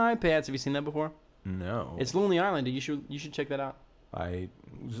in my pants. Have you seen that before? No. It's Lonely Island. You should check that out. I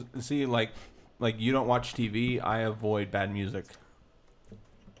see, like you don't watch TV. I avoid bad music.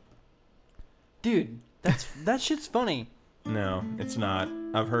 Dude, that shit's funny. No, it's not.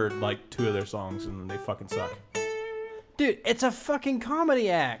 I've heard like 2 of their songs and they fucking suck. Dude, it's a fucking comedy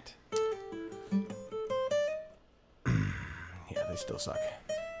act. Yeah, they still suck.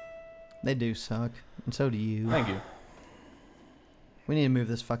 They do suck. And so do you. Thank you. We need to move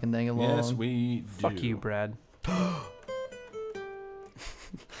this fucking thing along. Yes, we do. Fuck you, Brad.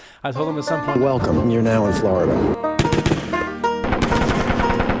 I told him at some point. Welcome. You're now in Florida.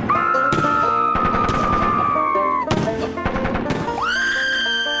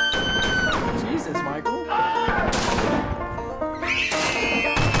 Jesus, Michael.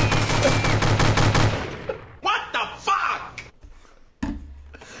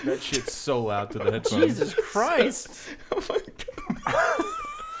 That shit's so loud to the headphones. Jesus Christ. Oh my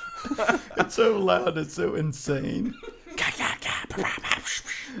god. It's so loud. It's so insane.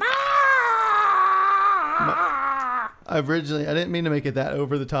 I didn't mean to make it that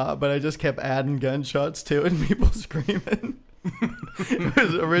over the top, but I just kept adding gunshots to it and people screaming. It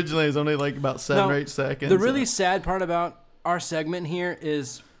was only like about 7 or 8 seconds. The really sad part about our segment here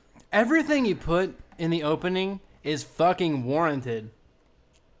is everything you put in the opening is fucking warranted.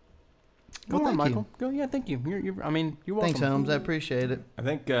 Go Well, on, thank Michael. Go. Yeah, thank you. You're welcome. Thanks, Holmes. I appreciate it. I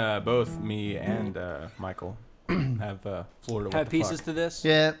think both me and Michael have Florida. What Have the pieces fuck. to this?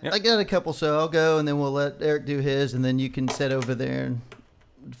 Yeah, Yep. I got a couple, so I'll go and then we'll let Eric do his, and then you can sit over there and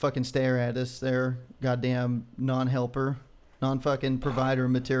fucking stare at us there, goddamn non-helper, non-fucking provider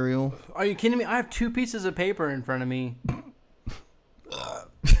material. Are you kidding me? I have 2 pieces of paper in front of me. Oh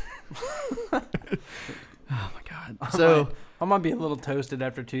my god. So I might be a little toasted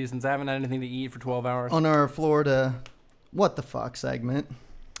after 2 since I haven't had anything to eat for 12 hours. on our Florida what the fuck segment,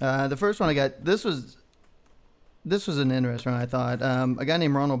 the first one I got, this was an interesting one, I thought. A guy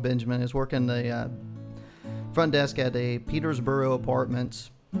named Ronald Benjamin is working the front desk at a Petersboro Apartments,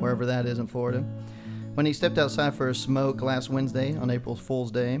 wherever that is in Florida, when he stepped outside for a smoke last Wednesday on April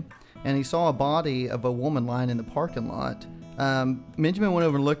Fool's Day, and he saw a body of a woman lying in the parking lot. Benjamin went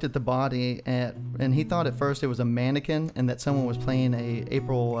over and looked at the body, and he thought at first it was a mannequin and that someone was playing a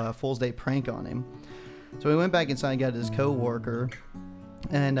April Fool's Day prank on him. So he went back inside and got his co-worker,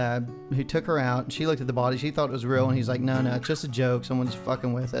 and he took her out. She looked at the body. She thought it was real, and he's like, no, it's just a joke. Someone's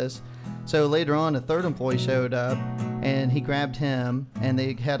fucking with us. So later on, a third employee showed up, and he grabbed him, and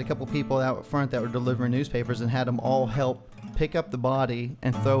they had a couple people out front that were delivering newspapers and had them all help pick up the body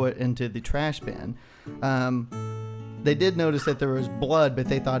and throw it into the trash bin. They did notice that there was blood, but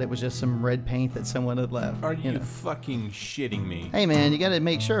they thought it was just some red paint that someone had left. Are you know. fucking shitting me? Hey, man, you got to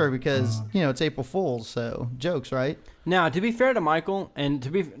make sure because, it's April Fool's, so jokes, right? Now, to be fair to Michael, and to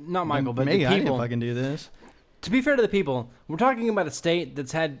be not Michael, but Me, the I didn't people. fucking do this. To be fair to the people, we're talking about a state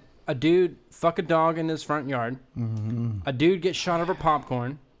that's had a dude fuck a dog in his front yard, a dude get shot over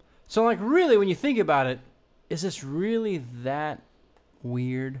popcorn. So, like, really, when you think about it, is this really that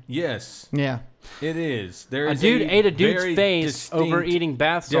weird? Yes, Yeah. it is. There A is dude ate a dude's very face over distinct eating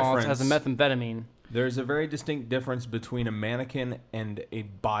bath salts difference. as a methamphetamine There's a very distinct difference between a mannequin and a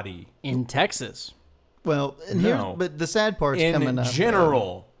body. in Texas, Well, and No. but the sad part's coming In up.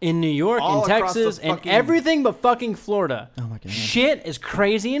 general. in New York, All in across the Texas, and fucking- everything but fucking Florida. Oh, my God. Shit is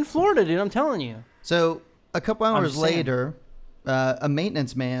crazy in Florida, dude. I'm telling you. So a couple hours saying. later, a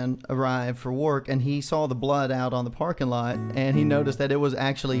maintenance man arrived for work, and he saw the blood out on the parking lot, and he noticed that it was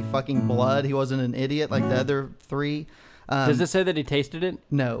actually fucking blood. He wasn't an idiot like the other three. Does it say that he tasted it?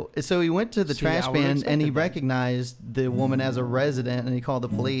 No. So he went to the trash bin, and he recognized the woman as a resident, and he called the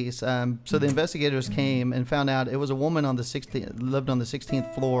police. So the investigators came and found out it was a woman on the 16th, lived on the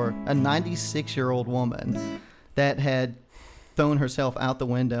 16th floor, a 96-year-old woman that had thrown herself out the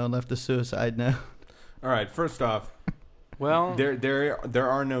window and left a suicide note. All right, first off, well, there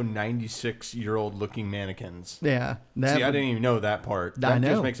are no 96-year-old looking mannequins. Yeah. See, I didn't even know that part. I That know.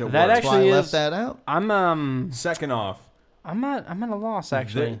 just makes it That worse. That's why I actually left is- that out. Second off, I'm at a loss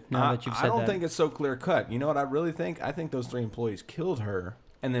actually. Now that you've said I don't that. think it's so clear cut. You know what I really think? I think those 3 employees killed her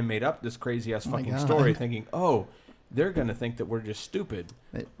and then made up this crazy ass Oh my fucking God. story, thinking, "Oh, they're gonna think that we're just stupid."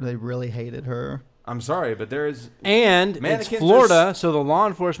 They really hated her. I'm sorry, but there is And it's Mannequins Florida, so the law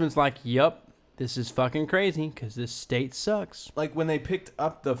enforcement's like, "Yup, this is fucking crazy because this state sucks." like when they picked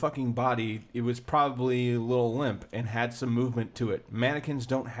up the fucking body, it was probably a little limp and had some movement to it. Mannequins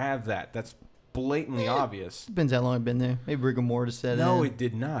don't have that. That's blatantly obvious. Depends how long I've been there. Maybe rigor mortis set in. No, it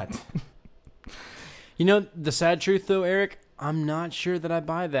did not. You know the sad truth though, Eric. I'm not sure that I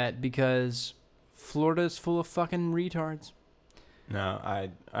buy that because Florida's full of fucking retards No,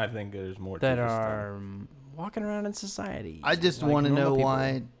 I think there's more that to this are walking around in society. I just like want to normal know people.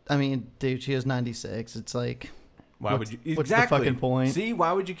 why. I mean, dude, she is 96. It's like, Why What's- would you? what's the Exactly. fucking point? See,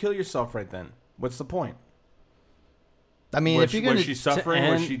 why would you kill yourself right then? What's the point? I mean, was if you're was gonna she suffering?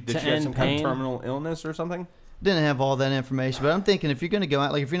 end- Did to she have end some kind pain? of terminal illness or something? didn't have all that information, but I'm thinking if you're gonna go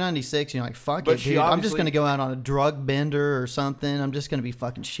out, like if you're 96, you're like, fuck But it, she dude. I'm just obviously- gonna go out on a drug bender or something. I'm just gonna be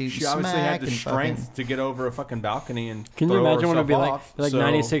fucking shooting She obviously smack had the and strength to get over a fucking balcony and Can you throw imagine what it'd be herself like? off, You're like so-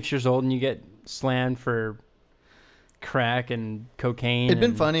 96 years old and you get slammed for crack and cocaine. It'd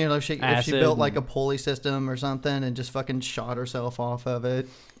been and funny if she acid built like a and- pulley system or something and just fucking shot herself off of it.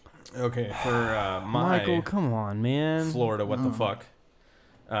 Okay, for my Michael, come on, man. Florida, what the Oh. fuck?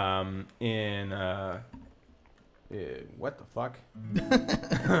 What the fuck?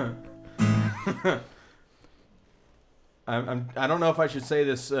 I don't know if I should say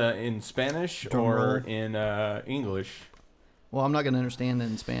this in Spanish Drum or roll. in English. Well, I'm not gonna understand it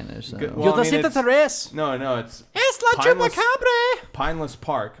in Spanish. So. Good- Yo well, I te mean, siento it's- tres. No, it's Es la Pineless- chupacabra. Pineless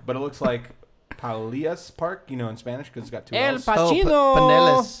Park, but it looks like Palias Park, you know, in Spanish because it's got two El L's. Pacino.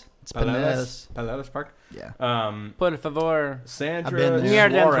 Paneles. It's Paneles. Paneles. Paneles Park. Yeah. Por favor. I've Sandra been there.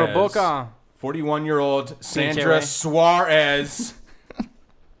 Mierda en tu Suarez, boca. 41-year-old Sandra Ray. Suarez.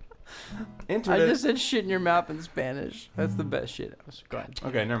 I just said shit in your mouth in Spanish. That's the best shit. Go ahead.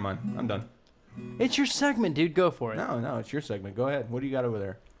 Okay, never mind. I'm done. It's your segment, dude. Go for it. No, it's your segment. Go ahead. What do you got over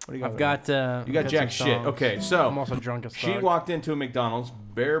there? What do you got? I've over got. You got I've jack some shit. songs. Okay, I'm so also drunk as she fuck. walked into a McDonald's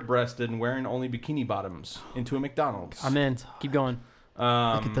bare-breasted and wearing only bikini bottoms into a McDonald's. I'm in. Keep going.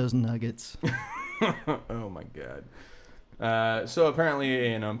 Look at those nuggets. Oh my god. So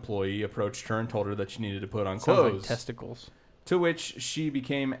apparently an employee approached her and told her that she needed to put on Sounds clothes. like testicles. To which she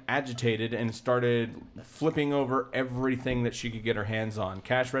became agitated and started flipping over everything that she could get her hands on.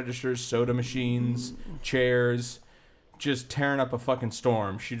 Cash registers, soda machines, chairs, just tearing up a fucking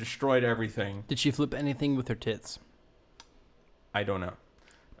storm. She destroyed everything. Did she flip anything with her tits? I don't know.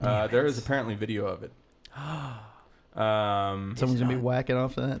 Damn There it. is apparently video of it. Someone's gonna be whacking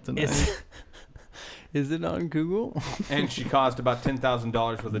off that tonight. Is it on Google? And she caused about $10,000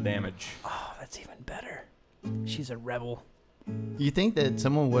 worth of damage. Oh, that's even better. She's a rebel. You think that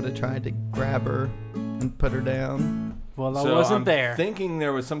someone would have tried to grab her and put her down? Well, I So wasn't I'm there. thinking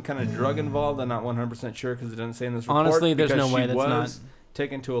there was some kind of drug involved. I'm not 100% sure because it doesn't say in this report. Honestly, there's because no way she that's was not.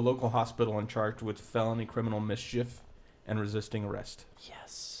 taken to a local hospital and charged with felony criminal mischief and resisting arrest.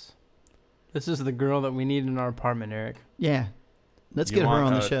 Yes. This is the girl that we need in our apartment, Eric. Yeah. Let's You get her want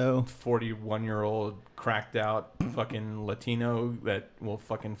on the a show. 41-year-old cracked out fucking Latino that will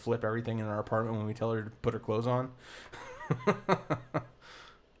fucking flip everything in our apartment when we tell her to put her clothes on.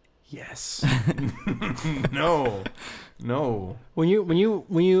 Yes. No. when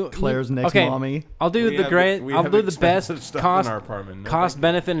you Claire's next okay, mommy. I'll do We the have- great. we I'll have do the best expensive stuff cost in our apartment. No, cost thank you.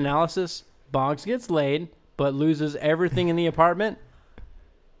 benefit analysis. Boggs gets laid, but loses everything in the apartment.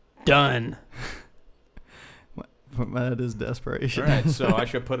 Done. That is desperation. All right, so I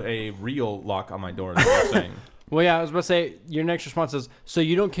should put a real lock on my door. Is what you're saying. Well, yeah, I was about to say your next response is, so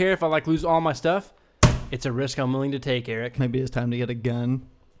you don't care if I lose all my stuff? It's a risk I'm willing to take, Eric. Maybe it's time to get a gun.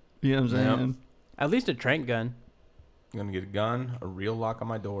 You know what I'm Yep. saying? At least a trank gun. I'm gonna get a gun, a real lock on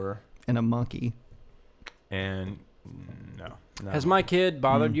my door, And a monkey. and no. Has my kid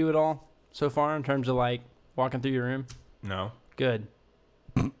bothered you at all so far in terms of walking through your room? No. Good.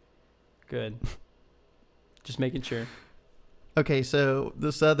 Good. Just making sure. Okay, so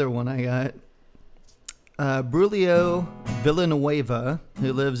this other one I got. Brulio Villanueva,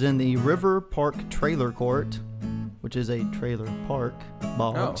 who lives in the River Park Trailer Court, which is a trailer park,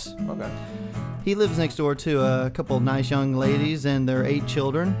 Boggs. Oh, okay. He lives next door to a couple of nice young ladies and their 8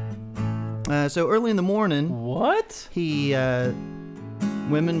 children. So early in the morning, What?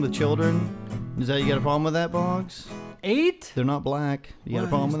 women with children. Is that, you got a problem with that, Boggs? 8? They're not black. You got a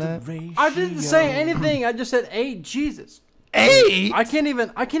problem with that? I didn't say anything. I just said 8. Jesus. 8? I can't even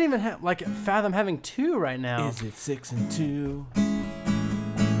fathom having 2 right now. Is it 6 and 2?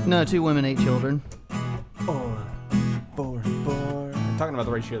 No, 2 women, 8 children. Or 4 and 4? I'm talking about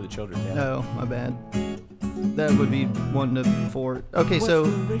the ratio of the children. Yeah. Oh, my bad. That would be 1 to 4. Okay, so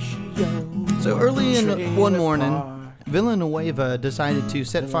early in one morning, Villanueva decided to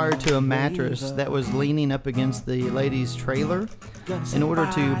set fire to a mattress that was leaning up against the lady's trailer in order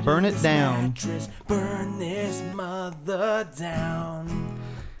to burn it down. Burn this mother down.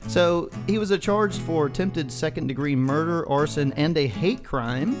 So he was charged for attempted second-degree murder, arson, and a hate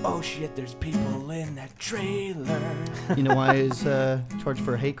crime. Oh shit, there's people in that trailer. You know why he's charged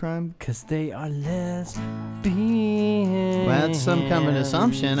for a hate crime? Because they are lesbians. Well, that's some kind of an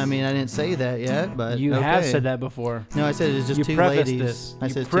assumption. I mean, I didn't say that yet, but You okay. have said that before. No, I said it's just You 2 prefaced ladies. this. I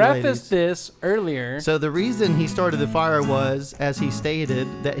You said 2 prefaced ladies. this earlier. So the reason he started the fire was, as he stated,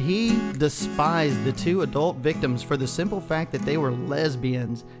 that he despised the 2 adult victims for the simple fact that they were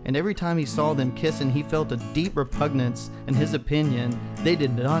lesbians, and every time he saw them kissing, he felt a deep repugnance. In his opinion, they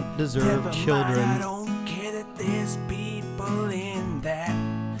did not deserve Never children. mind, I don't care that there's people in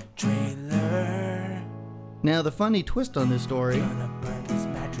that trailer. Now, the funny twist on this story, Gonna burn this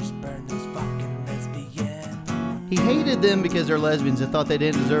mattress, burn those fucking lesbians. he hated them because they're lesbians and thought they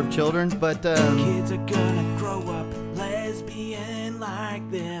didn't deserve children, but Kids are gonna grow up lesbian like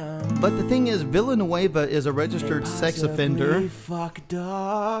them. but the thing is, Villanueva is a registered sex offender. Possibly fuck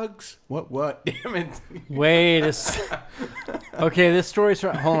dogs. What? Damn it. Wait a Okay, this story's...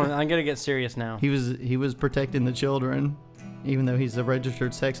 Hold on, I gotta get serious now. He was protecting the children, even though he's a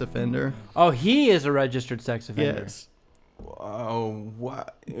registered sex offender. Oh, he is a registered sex offender. Yes. Oh,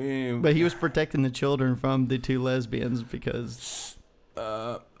 what? But he was protecting the children from the 2 lesbians because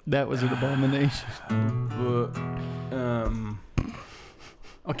that was an abomination.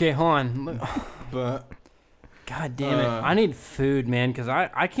 Okay, hold on. But God damn it. I need food, man, because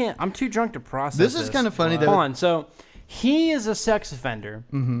I can't... I'm too drunk to process this. This is kind of funny, though. Hold on, so he is a sex offender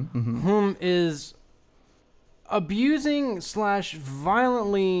whom is abusing /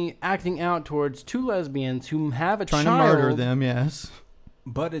 violently acting out towards 2 lesbians who have a Trying child. to murder them, yes.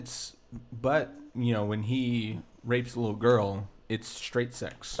 But you know, when he rapes a little girl, it's straight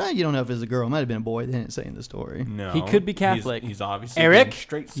sex. You don't know if it's a girl. It might have been a boy. They didn't say in the story. No, He could be Catholic. He's obviously Eric, doing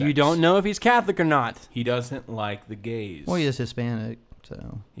straight sex. you don't know if he's Catholic or not. He doesn't like the gays. Well, he is Hispanic,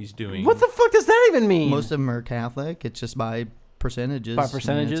 so He's doing. What the fuck does that even mean? most of them are Catholic. It's just by percentages. By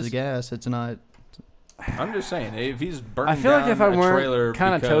percentages? It's a guess. It's not. I'm just saying, if he's burning I feel like down if I a trailer weren't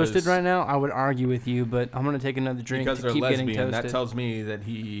kind of because- toasted right now, I would argue with you, but I'm going to take another drink because to they're keep getting lesbian, toasted. that tells me that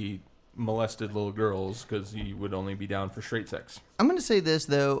he molested little girls because he would only be down for straight sex. I'm going to say this,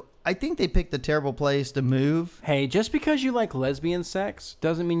 though. I think they picked a terrible place to move. Hey, just because you like lesbian sex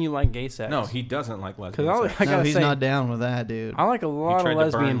doesn't mean you like gay sex. No, he doesn't like lesbian I sex. gotta No, he's say, not down with that, dude. I like a He lot tried of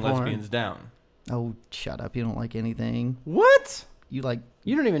to lesbian burn porn. lesbians down. Oh, shut up. You don't like anything. What? You like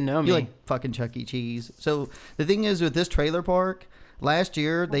You don't even know me. You like fucking Chuck E. Cheese. So the thing is with this trailer park, last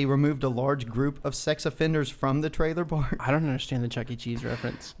year they removed a large group of sex offenders from the trailer park I don't understand the Chuck E. Cheese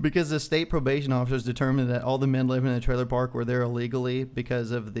reference. because the state probation officers determined that all the men living in the trailer park were there illegally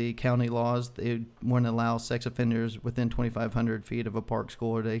because of the county laws. They wouldn't allow sex offenders within 2,500 feet of a park,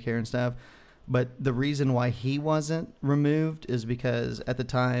 school, or daycare and stuff. But the reason why he wasn't removed is because at the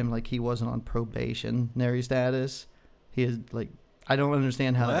time, like, he wasn't on probationary status. He is like, I don't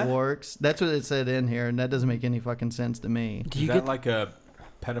understand how that What? works. That's what it said in here, and that doesn't make any fucking sense to me. Do Is you that get like a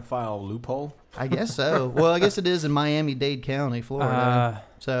pedophile loophole? I guess so. Well, I guess it is in Miami-Dade County, Florida.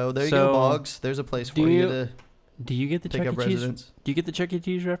 So there you go, so Boggs. There's a place for do you you- to Do you get the take Chuck up E. Cheese? residence. Do you get the Chuck E.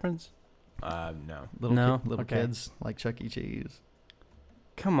 Cheese reference? No. Little, No? little Okay. kids like Chuck E. Cheese.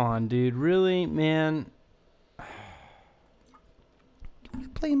 Come on, dude. Really, man? You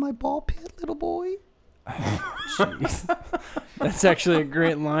play in my ball pit, little boy? Jeez. That's actually a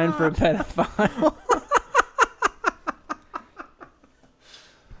great line for a pedophile.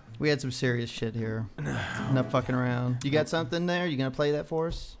 We had some serious shit here. Enough fucking around. You got something there? You gonna play that for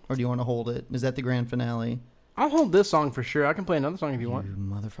us, or do you want to hold it? Is that the grand finale? I'll hold this song for sure. I can play another song if you want. You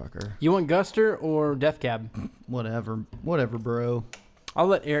motherfucker. You want Guster or Def Cab? Whatever, bro. I'll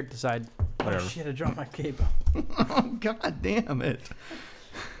let Eric decide. Whatever. Oh, shit, I dropped my cape. Oh, God damn it.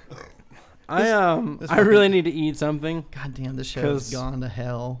 I really need to eat something. God damn, this show's 'Cause- gone to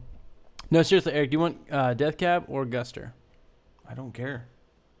hell. No, seriously, Eric, do you want Death Cab or Guster? I don't care.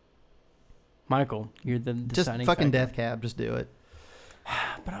 Michael, you're the Just deciding fucking factor. Death Cab. Just do it.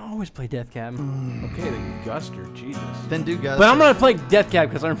 But I always play Death Cab. Okay, then Guster, Jesus. Then do Gus. But I'm gonna play Death Cab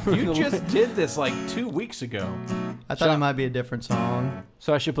because I'm You just did this like 2 weeks ago. I thought it might be a different song.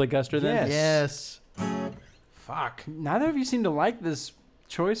 So I should play Guster then. Yes. Yes. Fuck. Neither of you seem to like this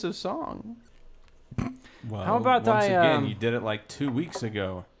choice of song. Well, How about once I, again, you did it like 2 weeks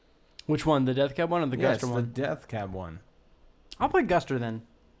ago. Which one, the Death Cab one or the Yes, Guster the one? Death Cab one. I'll play Guster then,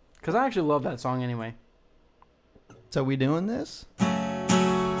 because I actually love that song anyway. So we doing this?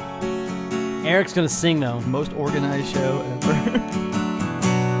 Eric's gonna sing though. Most organized show ever.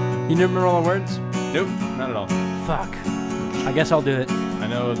 You remember all the words? Nope, not at all. Fuck. I guess I'll do it. I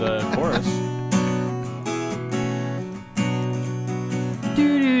know the chorus.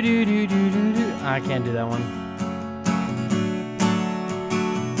 Do do do do do do do. I can't do that one.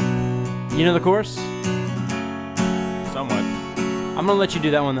 You know the chorus? Somewhat. I'm gonna let you do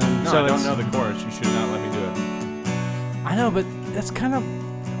that one then. No, so I don't it's- know the chorus. You should not let me do it. I know, but that's kind of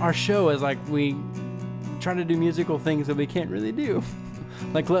our show. Is like we try to do musical things that we can't really do.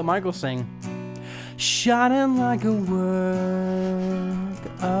 Like let Michael sing. Shining like a work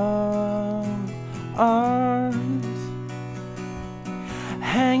of art,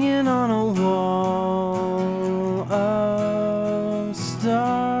 hanging on a wall of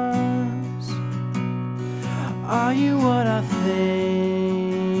stars. Are you what I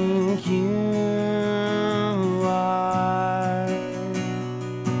think you are?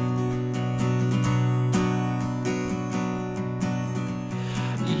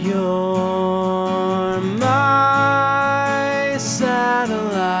 You're my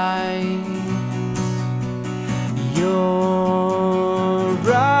satellite. You're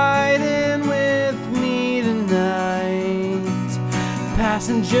riding with me tonight.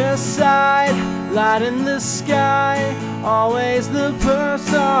 Passenger side, light in the sky. Always the first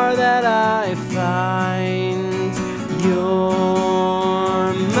star that I find.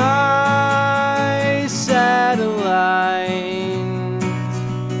 You're my satellite.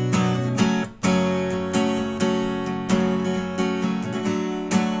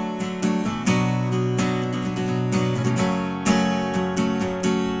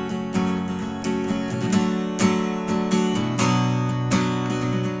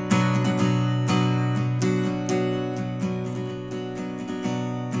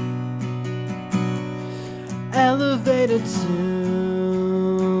 Elevated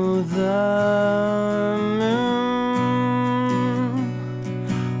to the moon,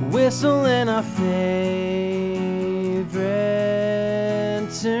 whistling our favorite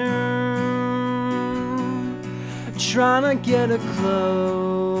tune, trying to get a closer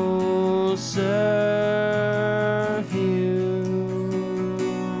view.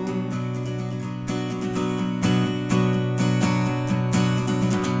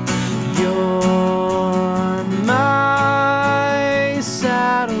 You're my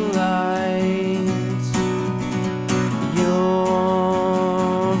satellite.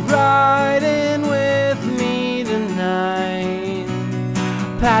 You're riding with me tonight.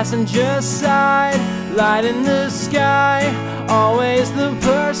 Passenger side, light in the sky. Always the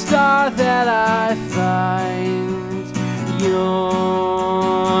first star that I find.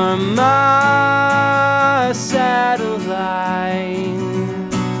 You're my satellite.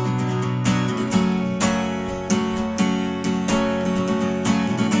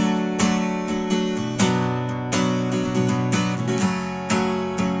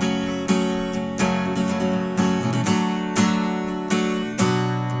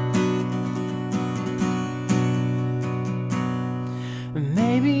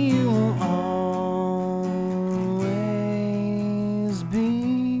 Maybe you will always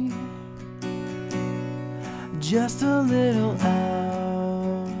be just a little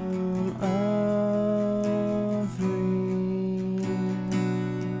out of reach.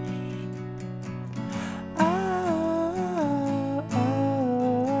 Oh, oh, oh,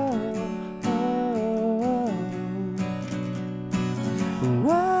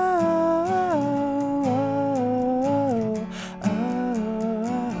 oh.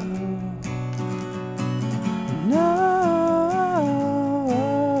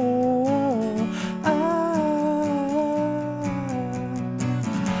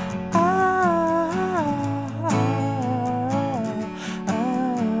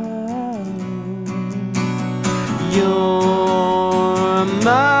 You're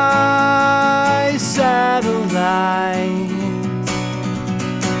my satellite.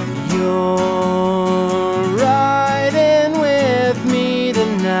 You're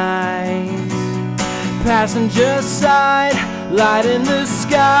passenger side, light in the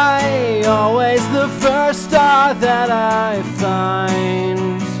sky, always the first star that I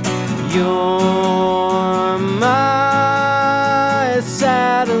find. You're my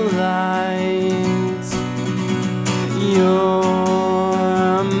satellite.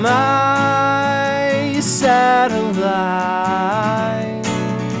 You're my satellite.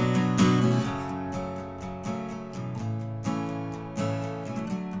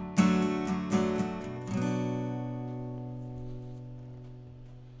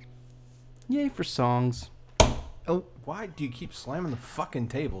 Yay for songs. Oh, Why do you keep slamming the fucking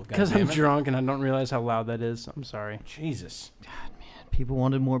table? Because I'm goddammit? drunk and I don't realize how loud that is. I'm sorry. Jesus. people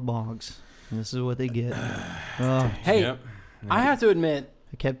wanted more Boggs. And this is what they get. Oh, Hey, Yep. I have to admit,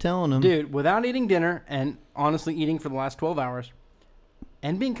 I kept telling them. dude, without eating dinner and honestly eating for the last 12 hours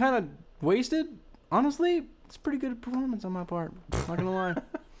and being kind of wasted, honestly, it's a pretty good performance on my part. Not going to lie.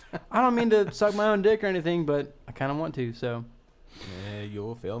 I don't mean to suck my own dick or anything, but I kind of want to, so. Yeah,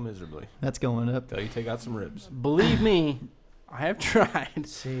 you'll fail miserably. That's going up. Till you take out some ribs. Believe me, I have tried.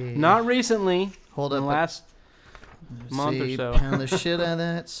 Let's see. Not recently. Hold in up. the last month or See, so. Pound the shit out of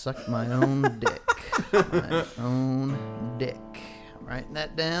that. Suck my own dick. My own dick. I'm writing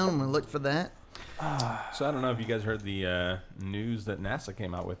that down. I'm gonna look for that. So I don't know if you guys heard the news that NASA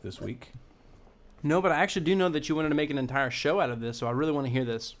came out with this week. No, but I actually do know that you wanted to make an entire show out of this, so I really want to hear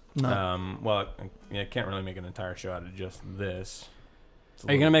this. No. Well, I can't really make an entire show out of just this.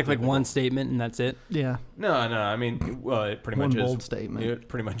 Are you going to make like one statement and that's it? Yeah. No. I mean, well, it pretty One much bold is. statement. It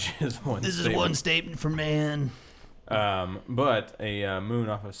pretty much is one. This statement. is one statement for man. But a moon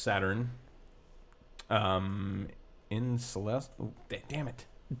off of Saturn. In Celeste. Oh, damn it!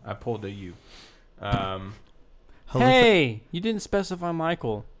 I pulled a U. Hey, you didn't specify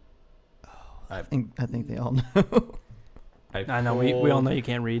Michael. I think they all know. I know, we all know you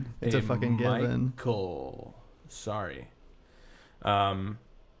can't read. It's a fucking given. Michael. Sorry.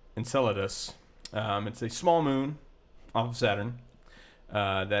 Enceladus. It's a small moon off of Saturn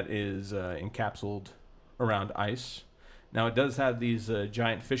that is encapsulated around ice. Now, it does have these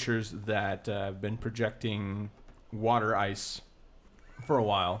giant fissures that have been projecting water ice for a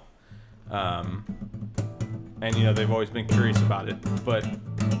while. And, you know, they've always been curious about it. But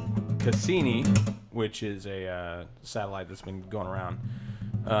Cassini, which is a satellite that's been going around,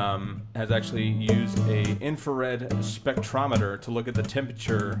 has actually used a infrared spectrometer to look at the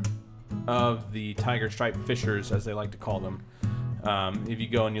temperature of the tiger stripe fissures, as they like to call them. If you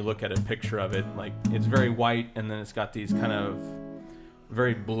go and you look at a picture of it, like, it's very white, and then it's got these kind of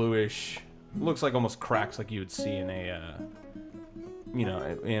very bluish, looks like almost cracks like you would see in a,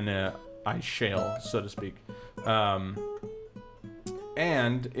 in a ice shale, so to speak.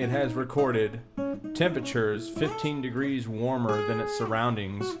 And it has recorded temperatures 15 degrees warmer than its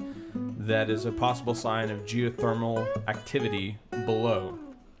surroundings. That is a possible sign of geothermal activity below,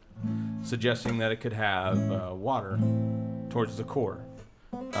 suggesting that it could have water towards the core.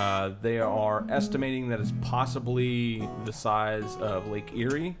 They are estimating that it's possibly the size of Lake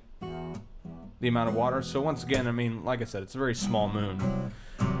Erie, the amount of water. So once again, I mean, like I said, it's a very small moon.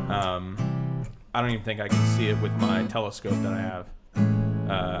 I don't even think I can see it with my telescope that I have.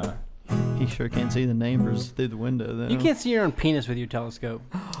 He sure can't see the neighbors through the window, though. You can't see your own penis with your telescope.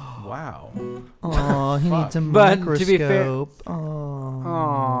 Wow. Oh, he needs a But microscope. to be fair-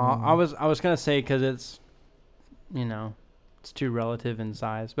 Oh. I was gonna say because it's, it's too relative in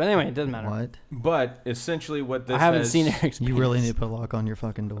size. But anyway, it doesn't matter. What? But essentially what this I haven't has, seen Eric's penis. You really need to put a lock on your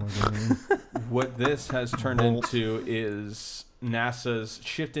fucking door, dude. what this has turned into is NASA's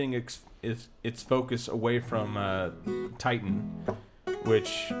shifting its focus away from Titan, which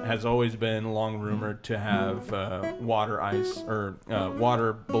has always been long rumored to have water ice or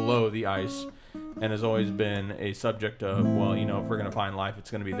water below the ice, and has always been a subject of, well, if we're going to find life,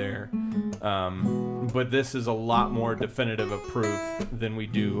 it's going to be there. But this is a lot more definitive of proof than we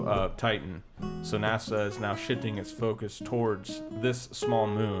do of Titan. So NASA is now shifting its focus towards this small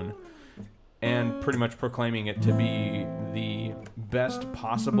moon and pretty much proclaiming it to be the best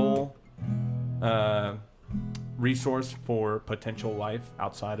possible resource for potential life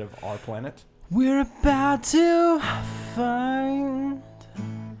outside of our planet. We're about to find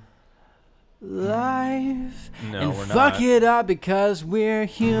life No, and we're fuck not. it up because we're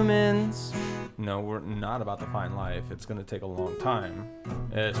humans. No, we're not about to find life. It's going to take a long time,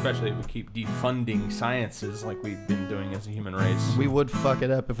 especially if we keep defunding sciences like we've been doing as a human race. We would fuck it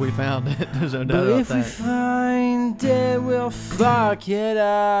up if we found it. There's no doubt But about if we that. find it, we'll fuck it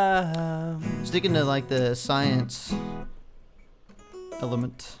up. Sticking to like the science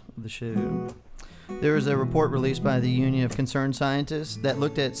element of the show. There was a report released by the Union of Concerned Scientists that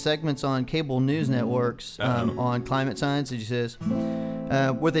looked at segments on cable news networks on climate science. It says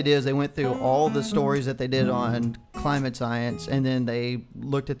what they did is they went through all the stories that they did on climate science, and then they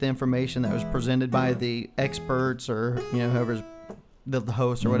looked at the information that was presented by the experts or whoever's the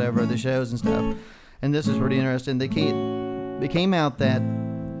host or whatever of the shows and stuff. And this is pretty interesting. They came out that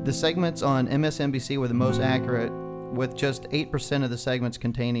the segments on MSNBC were the most accurate, with just 8% of the segments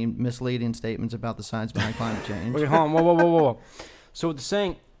containing misleading statements about the science behind climate change. Wait, hold on. Whoa. So what they're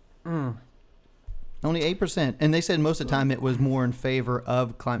saying... Only 8%. And they said most of the time it was more in favor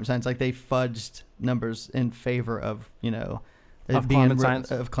of climate science. Like they fudged numbers in favor of, of climate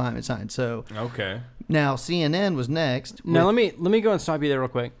science. Of climate science. So Okay. now CNN was next. Now let me go and stop you there real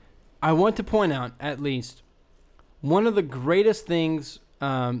quick. I want to point out, at least, one of the greatest things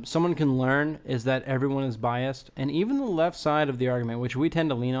someone can learn is that everyone is biased, and even the left side of the argument, which we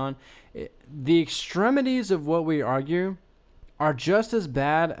tend to lean on, the extremities of what we argue are just as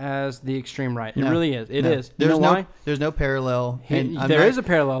bad as the extreme right. It really is. It is. You know why? There's no parallel. There is a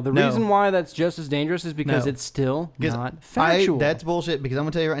parallel. The reason why that's just as dangerous is because it's still not factual. That's bullshit, because I'm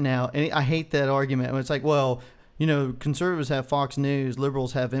going to tell you right now, and I hate that argument. It's like, well, conservatives have Fox News,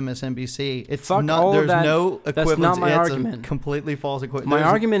 liberals have MSNBC. It's Fuck not. all There's of that. no equivalence. That's not my it's argument. A completely false equivalence. My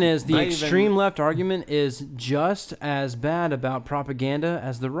argument is the extreme left argument is just as bad about propaganda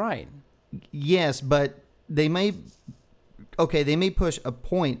as the right. Yes, but they may push a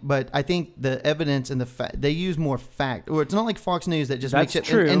point, but I think the evidence and they use more fact. Or it's not like Fox News that just makes it.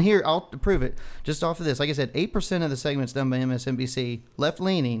 True. And here, I'll prove it. Just off of this, like I said, 8% of the segments done by MSNBC,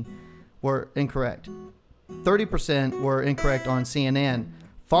 left-leaning, were incorrect. 30% were incorrect on CNN.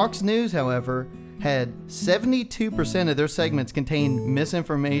 Fox News, however, had 72% of their segments contain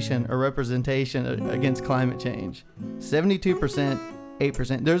misinformation or representation against climate change. 72%,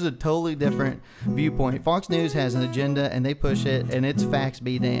 8%. There's a totally different viewpoint. Fox News has an agenda, and they push it, and it's facts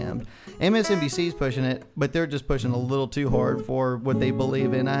be damned. MSNBC's pushing it, but they're just pushing a little too hard for what they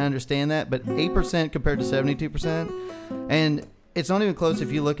believe in. I understand that, but 8% compared to 72%, and it's not even close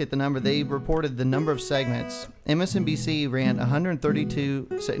if you look at the number. They reported the number of segments. MSNBC ran 132,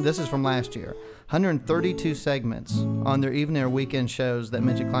 this is from last year, 132 segments on their weekend shows that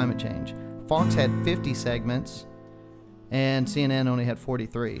mentioned climate change. Fox had 50 segments, and CNN only had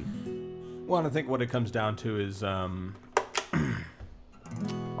 43. Well, I think what it comes down to is on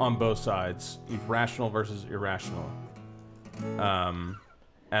both sides, rational versus irrational.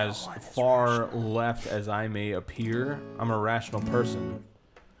 As far left as I may appear, I'm a rational person.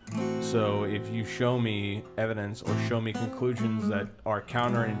 So if you show me evidence or show me conclusions that are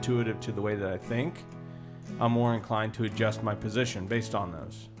counterintuitive to the way that I think, I'm more inclined to adjust my position based on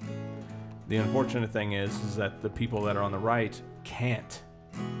those. The unfortunate thing is that the people that are on the right can't.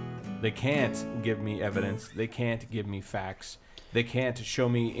 They can't give me evidence. They can't give me facts. They can't show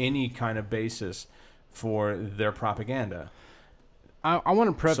me any kind of basis for their propaganda. I want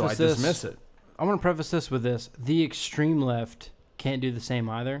to preface this. So I dismiss it. I want to preface this with this. The extreme left can't do the same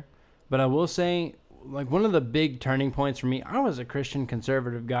either. But I will say, like, one of the big turning points for me, I was a Christian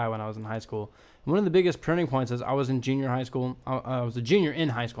conservative guy when I was in high school. One of the biggest turning points is I was in junior high school. I was a junior in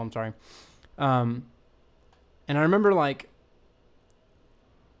high school, I'm sorry. And I remember, like,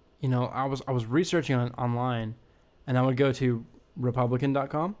 I was researching online, and I would go to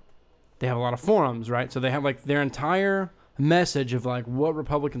Republican.com. They have a lot of forums, right? So they have, like, their entire message of, like, what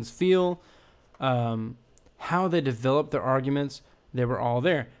Republicans feel, how they develop their arguments. They were all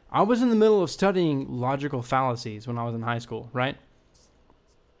there. I was in the middle of studying logical fallacies when I was in high school, right?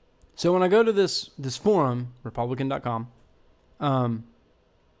 So when I go to this forum, Republican.com,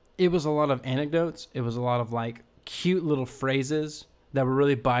 it was a lot of anecdotes. It was a lot of, like, cute little phrases that were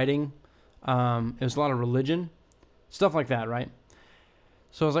really biting. It was a lot of religion, stuff like that, right?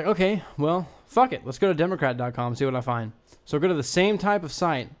 So I was like, okay, well, fuck it. Let's go to Democrat.com, see what I find. So I go to the same type of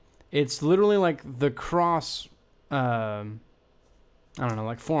site. It's literally like the cross, like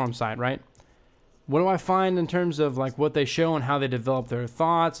forum site, right? What do I find in terms of, like, what they show and how they develop their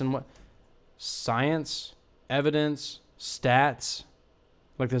thoughts and what? Science, evidence, stats.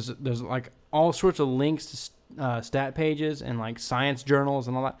 Like, there's like all sorts of links to stat pages and, like, science journals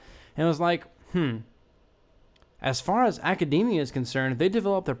and all that. And it was like, as far as academia is concerned, they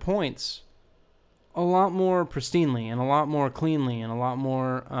develop their points a lot more pristinely and a lot more cleanly and a lot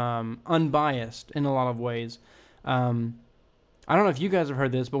more unbiased in a lot of ways. I don't know if you guys have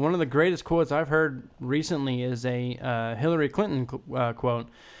heard this, but one of the greatest quotes I've heard recently is a Hillary Clinton quote.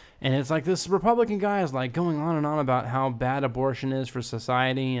 And it's like this Republican guy is, like, going on and on about how bad abortion is for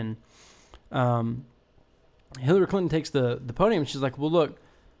society. And Hillary Clinton takes the podium and she's like, well, look,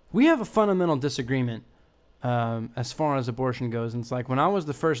 we have a fundamental disagreement as far as abortion goes. And it's like when I was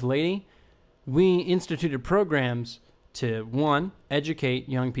the first lady, we instituted programs to, one, educate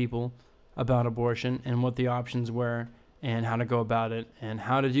young people about abortion and what the options were and how to go about it and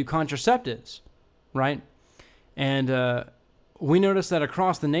how to do contraceptives, right? And we noticed that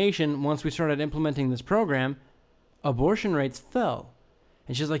across the nation, once we started implementing this program, abortion rates fell.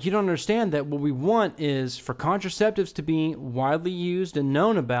 And she's like, you don't understand that what we want is for contraceptives to be widely used and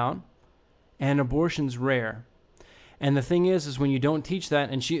known about, and abortion's rare. And the thing is when you don't teach that,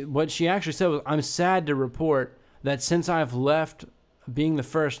 and what she actually said was, I'm sad to report that since I've left being the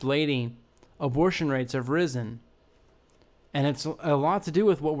first lady, abortion rates have risen. And it's a lot to do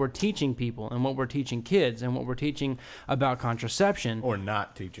with what we're teaching people and what we're teaching kids and what we're teaching about contraception. Or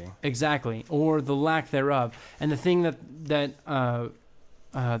not teaching. Exactly. Or the lack thereof. And the thing that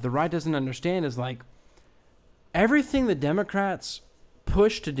the right doesn't understand is like everything the Democrats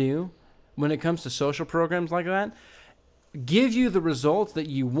push to do when it comes to social programs like that give you the results that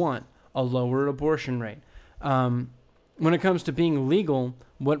you want, a lower abortion rate. When it comes to being legal,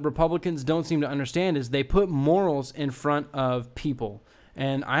 what Republicans don't seem to understand is they put morals in front of people.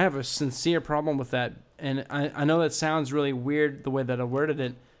 And I have a sincere problem with that. And I know that sounds really weird the way that I worded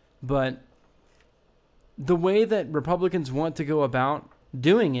it, but the way that Republicans want to go about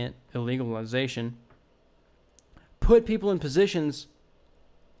doing it, illegalization, put people in positions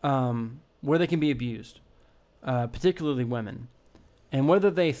where they can be abused, particularly women. And whether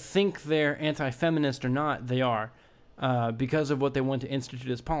they think they're anti-feminist or not, they are. Because of what they want to institute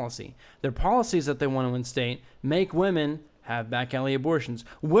as policy. Their policies that they want to instate make women have back alley abortions.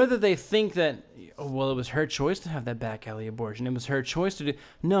 Whether they think that, well, it was her choice to have that back alley abortion. It was her choice to do.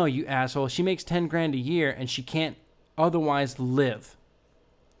 No, you asshole. She makes $10,000 a year and she can't otherwise live.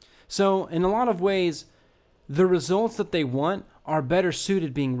 So in a lot of ways, the results that they want are better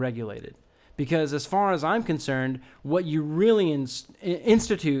suited being regulated. Because as far as I'm concerned, what you really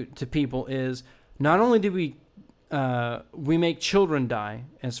institute to people is not only do we make children die,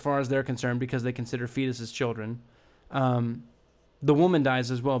 as far as they're concerned, because they consider fetuses children. The woman dies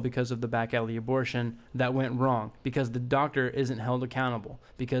as well because of the back alley abortion that went wrong, because the doctor isn't held accountable,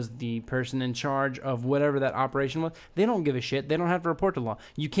 because the person in charge of whatever that operation was, they don't give a shit. They don't have to report to law.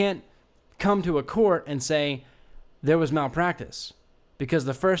 You can't come to a court and say there was malpractice, because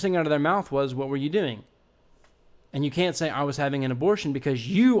the first thing out of their mouth was, what were you doing? And you can't say I was having an abortion, because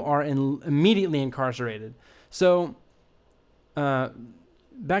you are immediately incarcerated. So,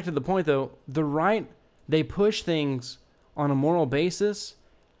 back to the point though, the right, they push things on a moral basis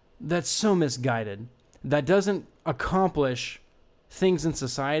that's so misguided, that doesn't accomplish things in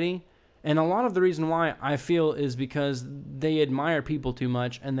society. And a lot of the reason why I feel is because they admire people too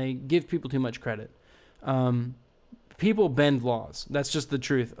much and they give people too much credit. People bend laws. That's just the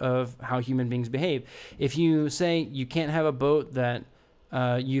truth of how human beings behave. If you say you can't have a boat that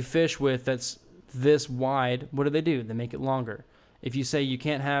you fish with that's this wide, what do? They make it longer. If you say you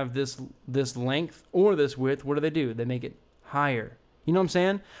can't have this length or this width, what do? They make it higher. You know what I'm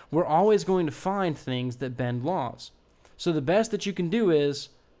saying? We're always going to find things that bend laws. So the best that you can do is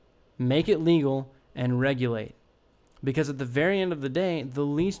make it legal and regulate. Because at the very end of the day, the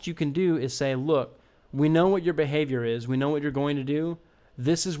least you can do is say, look, we know what your behavior is. We know what you're going to do.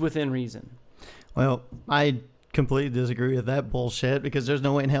 This is within reason. Well, I completely disagree with that bullshit, because there's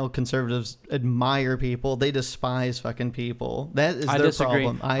no way in hell conservatives admire people. They despise fucking people. That is their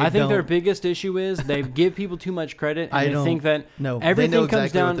problem. I think their biggest issue is they give people too much credit, and they think that everything they know comes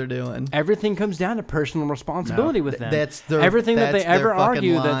exactly down. What they're doing. Everything comes down to personal responsibility with them. Everything that they ever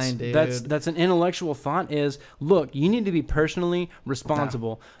argue line, that's an intellectual thought is, look, you need to be personally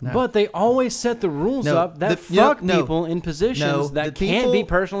responsible. No. But they always set the rules up that fuck people in positions that can't be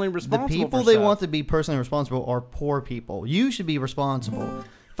personally responsible. The people they want to be personally responsible are poor people. You should be responsible.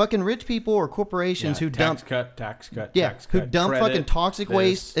 Fucking rich people or corporations who dump tax cut, who dump fucking toxic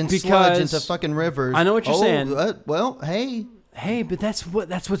waste and sludge into fucking rivers. I know what you're saying. Well, hey, but that's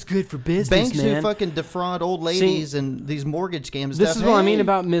what's good for business, banks man. who fucking defraud old ladies and these mortgage scams. This is what I mean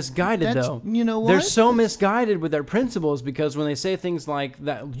about misguided, though. You know what? They're so misguided with their principles, because when they say things like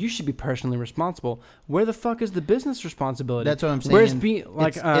that, you should be personally responsible. Where the fuck is the business responsibility? That's what I'm saying.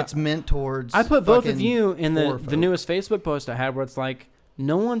 Where's it's meant towards. I put both of you in the newest Facebook post I had, where it's like,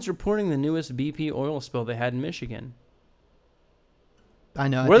 no one's reporting the newest BP oil spill they had in Michigan. I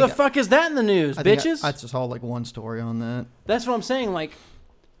know. Where the fuck is that in the news, bitches? I just saw like one story on that. That's what I'm saying. Like,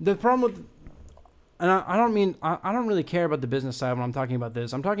 the problem with, and I don't really care about the business side when I'm talking about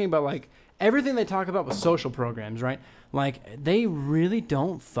this. I'm talking about like everything they talk about with social programs, right? Like, they really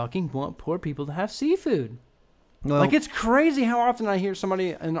don't fucking want poor people to have seafood. Well, Like, it's crazy how often I hear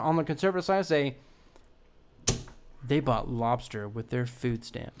somebody on the conservative side say they bought lobster with their food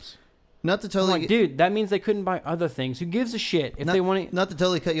stamps. not to I'm totally like, dude, that means they couldn't buy other things. Who gives a shit if they want to? Not to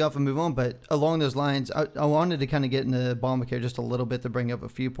totally cut you off and move on, but along those lines, I wanted to kind of get into Obamacare just a little bit to bring up a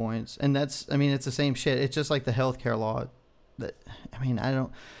few points. And that's, I mean, it's the same shit. It's just like the healthcare law. That, I mean, I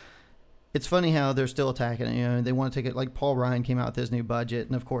don't. It's funny how they're still attacking it. You know, they want to take it. Like Paul Ryan came out with his new budget,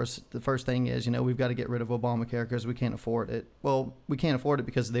 and of course, the first thing is, you know, we've got to get rid of Obamacare because we can't afford it. Well, we can't afford it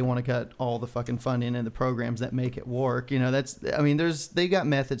because they want to cut all the fucking funding and the programs that make it work. You know, that's. I mean, they got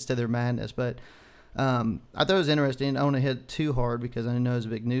methods to their madness, but. I thought it was interesting. I don't want to hit too hard because I know it's a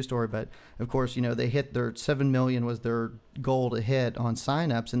big news story, but of course, you know, they hit their 7 million was their goal to hit on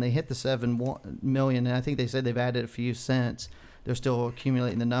signups, and they hit the 7 million, and I think they said they've added a few cents. They're still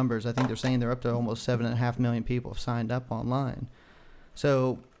accumulating the numbers. I think they're saying they're up to almost 7.5 million people have signed up online.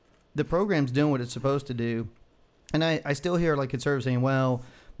 So the program's doing what it's supposed to do. And I still hear like conservatives saying, well,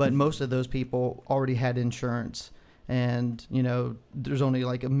 but most of those people already had insurance. And, you know, there's only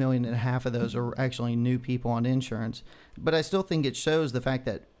like 1.5 million of those are actually new people on insurance. But I still think it shows the fact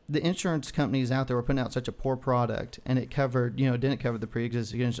that the insurance companies out there were putting out such a poor product, and it covered, you know, didn't cover the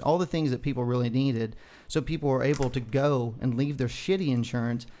pre-existing, all the things that people really needed. So people were able to go and leave their shitty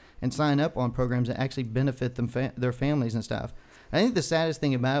insurance and sign up on programs that actually benefit them, their families and stuff. I think the saddest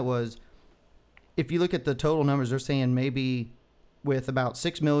thing about it was, if you look at the total numbers, they're saying maybe with about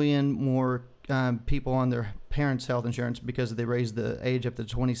 6 million more people on their parents' health insurance because they raised the age up to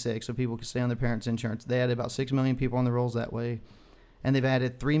 26 so people could stay on their parents' insurance. They added about 6 million people on the rolls that way. And they've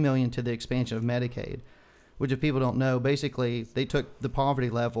added 3 million to the expansion of Medicaid, which, if people don't know, basically they took the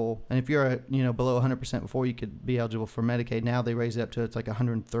poverty level, and if you're at, you know, below 100% before, you could be eligible for Medicaid. Now they raise it up to it's like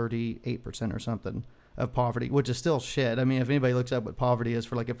 138% or something of poverty, which is still shit. I mean, if anybody looks up what poverty is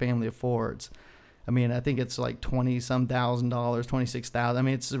for like a family of four, I mean, I think it's like $20-some thousand, $26,000. I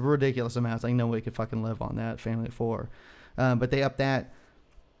mean, it's a ridiculous amount. It's like nobody could fucking live on that, family of four. But they upped that.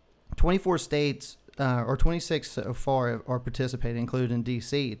 24 states. Or 26 so far are participating, including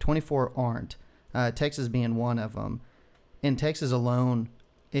D.C. 24 aren't, Texas being one of them. In Texas alone,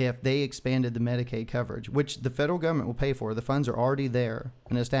 if they expanded the Medicaid coverage, which the federal government will pay for, the funds are already there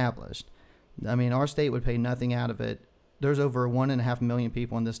and established. I mean, our state would pay nothing out of it. There's over 1.5 million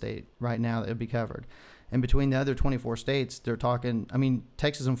people in this state right now that would be covered. And between the other 24 states, they're talking, I mean,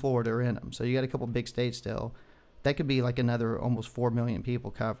 Texas and Florida are in them. So you got a couple big states still. That could be like another almost 4 million people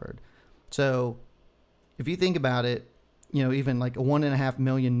covered. So if you think about it, you know, even like 1.5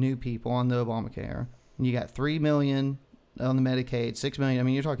 million new people on the Obamacare, and you got 3 million on the Medicaid, 6 million. I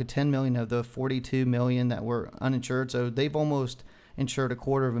mean, you're talking 10 million of the 42 million that were uninsured. So they've almost insured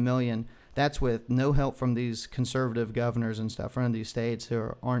 250,000. That's with no help from these conservative governors and stuff from these states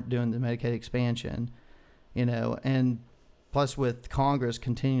who aren't doing the Medicaid expansion, you know, and plus with Congress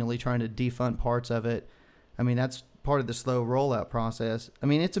continually trying to defund parts of it. I mean, that's part of the slow rollout process. I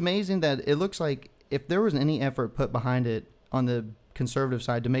mean, it's amazing that it looks like if there was any effort put behind it on the conservative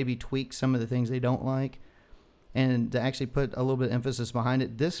side to maybe tweak some of the things they don't like and to actually put a little bit of emphasis behind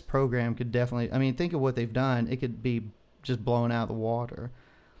it, this program could definitely, I mean, think of what they've done. It could be just blown out of the water.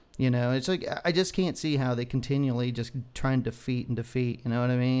 You know, it's like, I just can't see how they continually just try and defeat, you know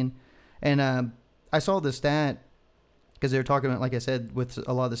what I mean? And I saw the stat, because they were talking about, like I said, with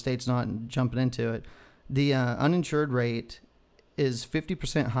a lot of the states not jumping into it, the uninsured rate is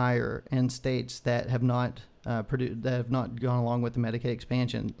 50% higher in states that have not gone along with the Medicaid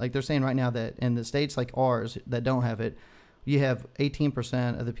expansion. Like they're saying right now that in the states like ours that don't have it, you have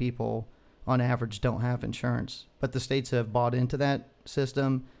 18% of the people on average don't have insurance. But the states have bought into that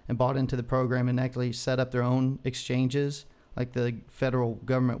system and bought into the program and actually set up their own exchanges like the federal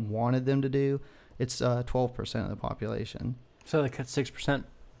government wanted them to do. It's 12% of the population. So they cut 6%.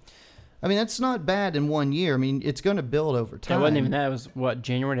 I mean, that's not bad in 1 year. I mean, it's going to build over time. It wasn't even that. It was, what,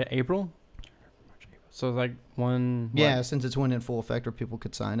 January to April? So it was like one... Yeah, what? since it's went in full effect where people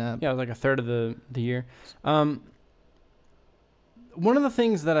could sign up. Yeah, it was like a third of the year. One of the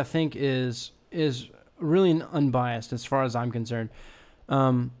things that I think is really unbiased as far as I'm concerned,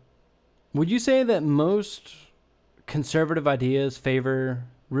 would you say that most conservative ideas favor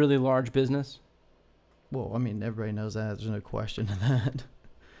really large business? Well, I mean, everybody knows that. There's no question to that.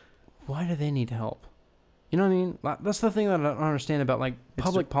 Why do they need help? You know what I mean? That's the thing that I don't understand about like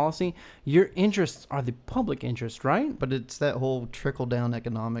public policy. Your interests are the public interest, right? But it's that whole trickle-down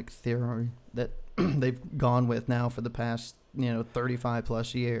economic theory that they've gone with now for the past, 35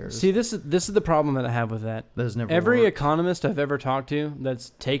 plus years. See, this is the problem that I have with that. That has never Every worked. economist I've ever talked to that's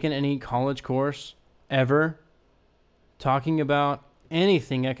taken any college course ever talking about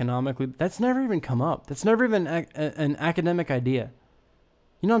anything economically. That's never even come up. That's never even an academic idea.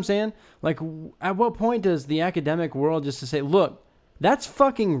 You know what I'm saying? Like, at what point does the academic world just to say, look, that's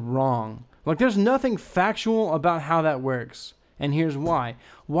fucking wrong. Like, there's nothing factual about how that works. And here's why.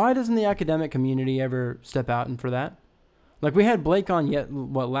 Why doesn't the academic community ever step out and for that? Like, we had Blake on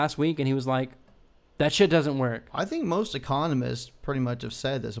last week, and he was like, that shit doesn't work. I think most economists pretty much have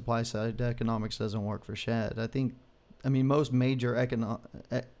said that supply side economics doesn't work for shit. I mean, most major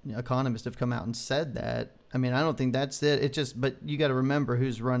economists have come out and said that. I mean, I don't think that's it. It's just, but you got to remember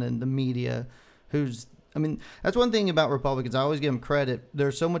who's running the media, that's one thing about Republicans. I always give them credit.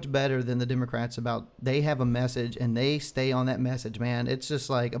 They're so much better than the Democrats they have a message and they stay on that message, man. It's just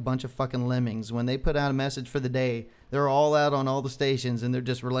like a bunch of fucking lemmings. When they put out a message for the day, they're all out on all the stations and they're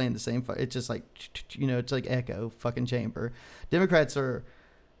just relaying the same. It's just like, it's like echo fucking chamber. Democrats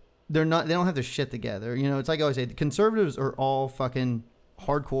they don't have their shit together. It's like I always say, the conservatives are all fucking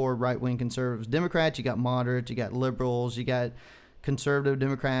hardcore right-wing conservatives. Democrats, you got moderates, you got liberals, you got conservative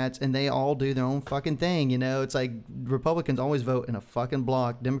Democrats, and they all do their own fucking thing. It's like Republicans always vote in a fucking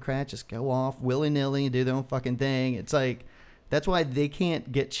block. Democrats just go off willy-nilly and do their own fucking thing. It's like, that's why they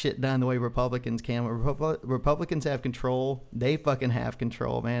can't get shit done the way Republicans can. When Republicans have control, they fucking have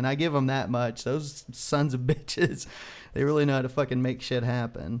control, man. I give them that much. Those sons of bitches, they really know how to fucking make shit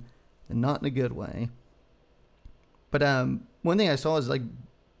happen, and not in a good way. But one thing I saw is, like,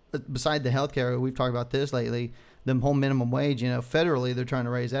 beside the healthcare, we've talked about this lately, the whole minimum wage, federally, they're trying to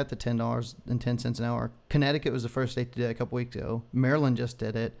raise that to $10.10 an hour. Connecticut was the first state to do that a couple weeks ago. Maryland just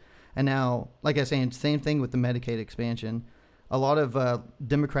did it. And now, like I was saying, same thing with the Medicaid expansion. A lot of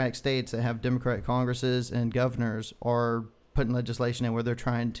Democratic states that have Democratic Congresses and governors are putting legislation in where they're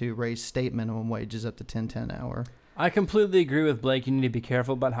trying to raise state minimum wages up to $10.10 an hour. I completely agree with Blake. You need to be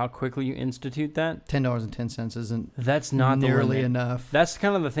careful about how quickly you institute that. $10.10 isn't. That's not nearly enough. That's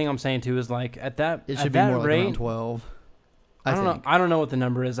kind of the thing I'm saying too. Is like at that it should at be that more rate, like around 12. I don't know. I don't know what the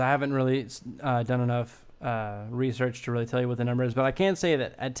number is. I haven't really done enough research to really tell you what the number is. But I can say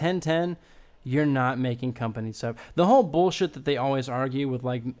that at 10.10, you're not making companies up. The whole bullshit that they always argue with,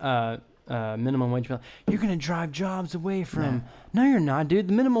 like minimum wage, you're gonna drive jobs away from. No, you're not, dude.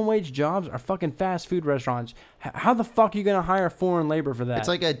 The minimum wage jobs are fucking fast food restaurants. How the fuck are you gonna hire foreign labor for that? It's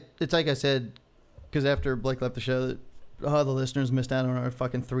like I said, because after Blake left the show, that the listeners missed out on our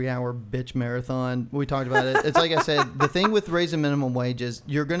fucking 3-hour bitch marathon. We talked about it. It's like I said, the thing with raising minimum wages,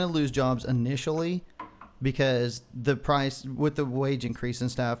 you're gonna lose jobs initially because the price with the wage increase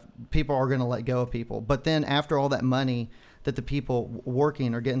and stuff, people are gonna let go of people. But then after all that money that the people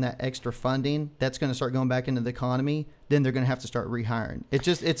working are getting, that extra funding, that's going to start going back into the economy, then they're going to have to start rehiring.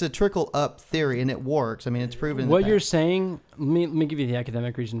 It's a trickle up theory, and it works. I mean, it's proven. What you're saying, let me give you the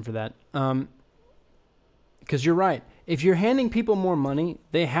academic reason for that. Because you're right. If you're handing people more money,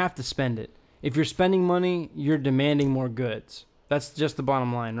 they have to spend it. If you're spending money, you're demanding more goods. That's just the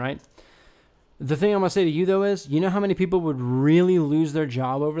bottom line, right? The thing I'm going to say to you, though, is, you know how many people would really lose their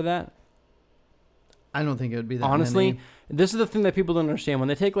job over that? I don't think it would be that honestly, many. This is the thing that people don't understand. When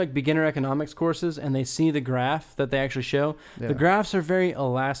they take like beginner economics courses and they see the graph that they actually show, the graphs are very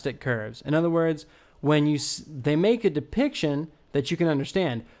elastic curves. In other words, when they make a depiction that you can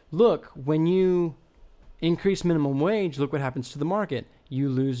understand. Look, when you increase minimum wage, look what happens to the market. You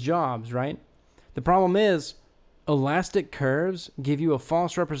lose jobs, right? The problem is elastic curves give you a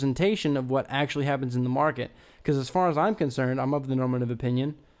false representation of what actually happens in the market. Because as far as I'm concerned, I'm of the normative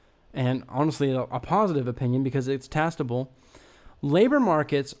opinion, and honestly a positive opinion because it's testable. Labor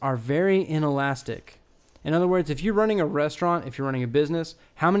markets are very inelastic. In other words, if you're running a restaurant, if you're running a business,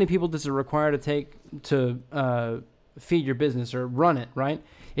 how many people does it require to take to feed your business or run it, right?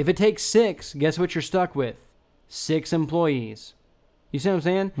 If it takes 6, guess what you're stuck with? 6 employees. You see what I'm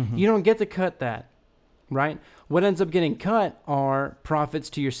saying? Mm-hmm. You don't get to cut that, right? What ends up getting cut are profits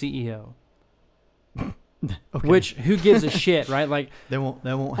to your CEO. Okay. Which, who gives a shit, right? Like that won't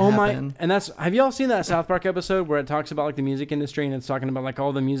happen. And that's, have y'all seen that South Park episode where it talks about like the music industry and it's talking about like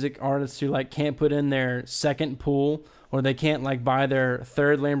all the music artists who like can't put in their second pool or they can't like buy their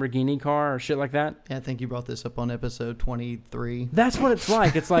 3rd Lamborghini car or shit like that? Yeah, I think you brought this up on episode 23. That's what it's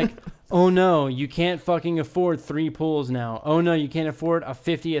like. It's like, oh no, you can't fucking afford 3 pools now. Oh no, you can't afford a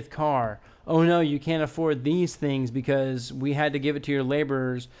 50th car. Oh no, you can't afford these things because we had to give it to your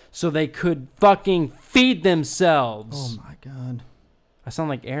laborers so they could fucking feed themselves. Oh my God. I sound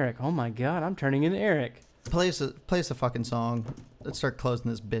like Eric. Oh my God, I'm turning into Eric. Play us a fucking song. Let's start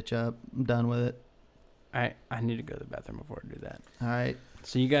closing this bitch up. I'm done with it. I need to go to the bathroom before I do that. All right.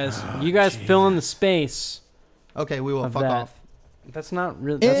 So you guys fill in the space. Okay, we will. Fuck that. off. That's not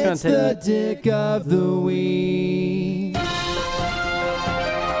really. That's it's gonna take the dick of the week.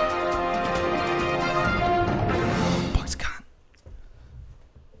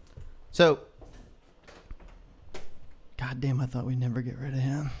 So, goddamn, I thought we'd never get rid of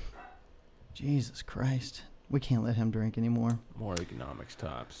him. Jesus Christ. We can't let him drink anymore. More economics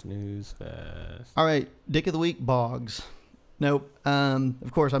top snooze fest. All right, Dick of the Week, Boggs. Nope.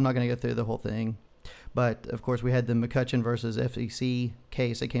 Of course, I'm not going to go through the whole thing. But, of course, we had the McCutcheon versus FCC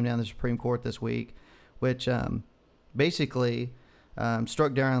case that came down to the Supreme Court this week, which basically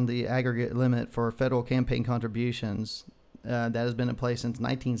struck down the aggregate limit for federal campaign contributions that has been in place since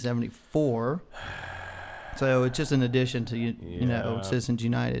 1974. So it's just an addition to, you know, Citizens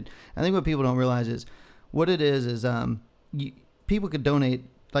United. I think what people don't realize is what it is people could donate,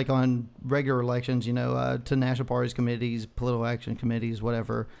 like on regular elections, you know, to national parties committees, political action committees,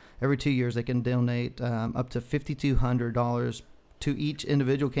 whatever. Every 2 years they can donate up to $5,200 to each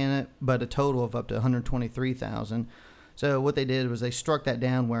individual candidate, but a total of up to $123,000. So what they did was they struck that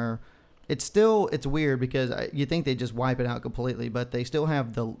down where it's weird because you think they just wipe it out completely, but they still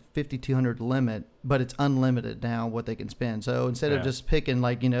have the $5,200 limit, but it's unlimited now what they can spend. So instead of just picking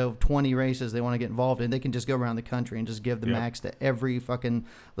 20 races they want to get involved in, they can just go around the country and just give the max to every fucking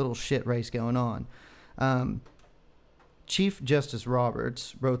little shit race going on. Chief Justice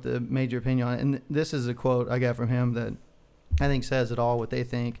Roberts wrote the major opinion on it, and this is a quote I got from him that I think says it all what they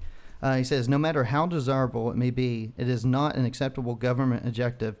think. He says, no matter how desirable it may be, it is not an acceptable government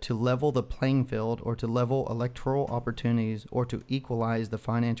objective to level the playing field or to level electoral opportunities or to equalize the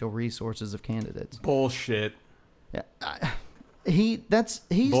financial resources of candidates. Bullshit. Yeah, he's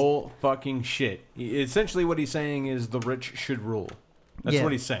bull fucking shit. Essentially what he's saying is the rich should rule. That's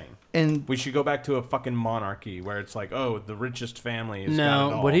what he's saying. And we should go back to a fucking monarchy where it's like, oh, the richest family is got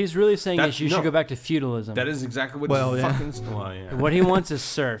it all. What he's really saying is you should go back to feudalism. That is exactly what What he wants is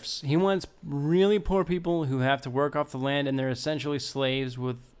serfs. He wants really poor people who have to work off the land, and they're essentially slaves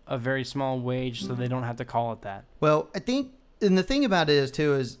with a very small wage, so they don't have to call it that. Well, I think, and the thing about it is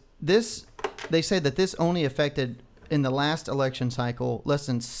this, they say that this only affected, in the last election cycle, less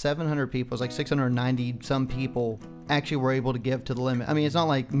than 700 people, it's like 690 some people actually were able to give to the limit. I mean, it's not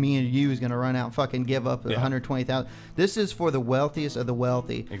like me and you is going to run out and fucking give up 120,000. This is for the wealthiest of the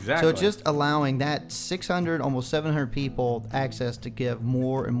wealthy. Exactly. So it's just allowing that 600, almost 700 people access to give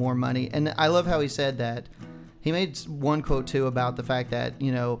more and more money. And I love how he said that. He made one quote too about the fact that,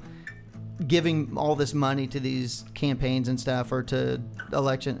 you know, giving all this money to these campaigns and stuff or to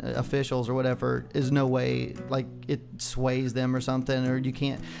election officials or whatever is no way like it sways them or something, or you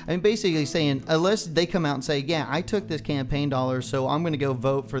can't. I mean, basically saying unless they come out and say, yeah, I took this campaign dollars, so I'm going to go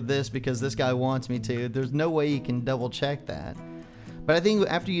vote for this because this guy wants me to. There's no way you can double check that. But I think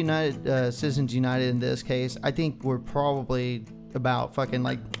after Citizens United in this case, I think we're probably about fucking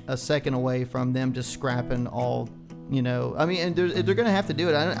like a second away from them just scrapping all. You know, I mean, and they're going to have to do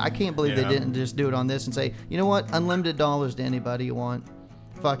it. I can't believe they didn't just do it on this and say, you know what, unlimited dollars to anybody you want.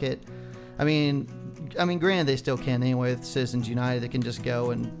 Fuck it. I mean, granted, they still can anyway with Citizens United. They can just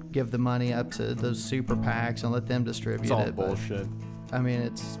go and give the money up to those super PACs and let them distribute it's all it. Bullshit. But, I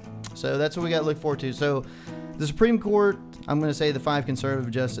mean, so that's what we got to look forward to. So the Supreme Court, I'm going to say the 5 conservative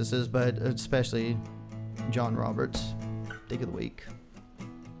justices, but especially John Roberts, Dick of the Week.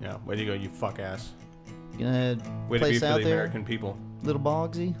 Yeah, way to go, you fuck ass. Gonna way to be for out the there, American people. Little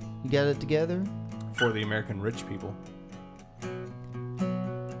Boggsy, you got it together? For the American rich people.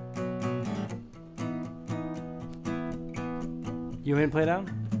 You want me to play it out?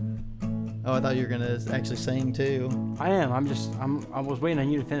 Oh, I thought you were gonna actually sing too. I am. I was waiting on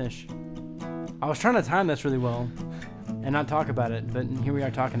you to finish. I was trying to time this really well and not talk about it, but here we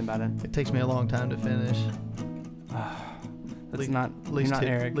are talking about it. It takes me a long time to finish. That's not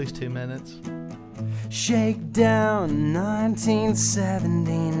Eric. At least 2 minutes. Shakedown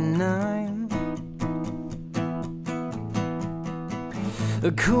 1979.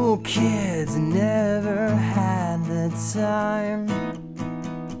 The cool kids never had the time.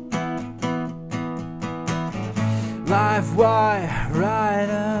 Live wire right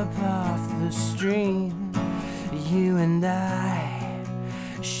up off the stream. You and I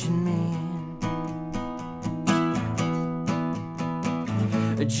should meet.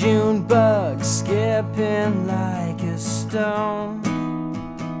 A June bug skipping like a stone.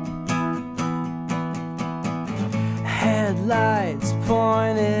 Headlights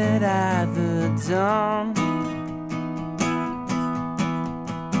pointed at the dawn.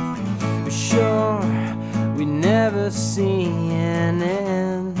 Sure, we never see an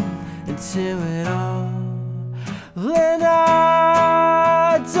end to it all. And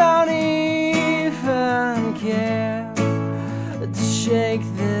I don't even care to shake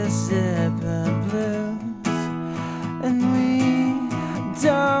this zipper blues, and we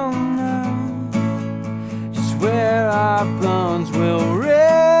don't know just where our bones will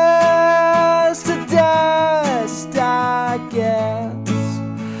rest.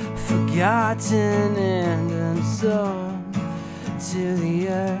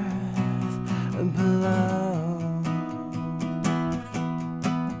 earth below.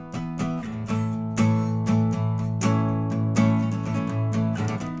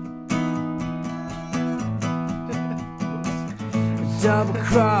 Double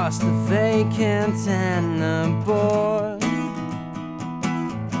cross the vacant and the bored.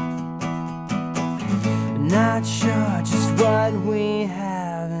 Not sure just what we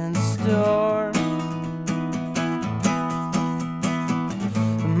have in store.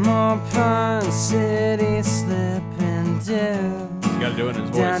 More Pond City slipping down. You gotta do it in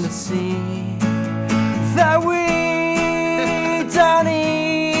his Down to voice. see that we don't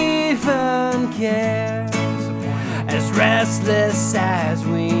even care. As restless as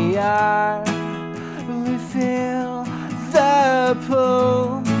we are, we feel the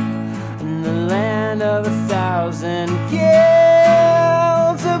pull in the land of 1,000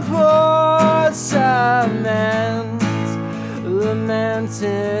 guilds of poor cement,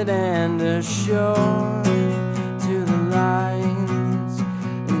 lamented and assured to the lines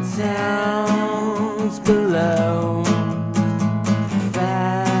and towns below,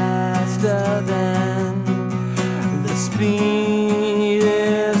 faster than the speed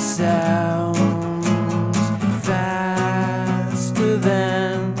of sound, faster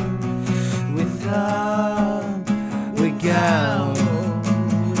than we thought we'd go,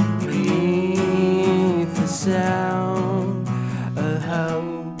 beneath the sound of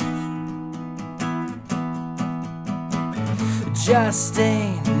hope.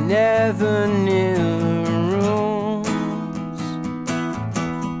 Justine never knew the rules,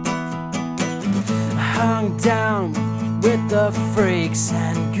 hung down with the freaks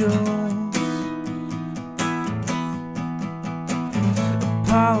and ghouls.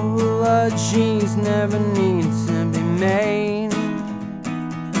 Apologies never need to be made.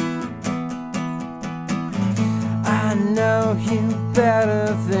 I know you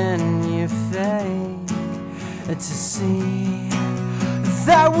better than you fake to see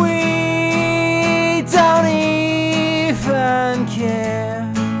that we don't even care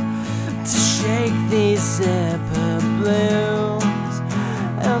to shake these zipper blues,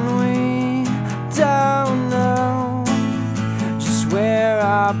 and we don't know just where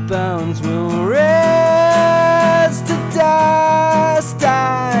our bones will rest to dust,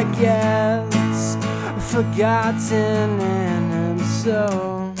 I guess, forgotten and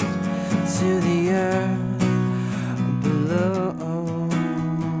absorbed to the earth below.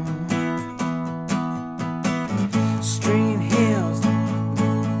 Stream heals of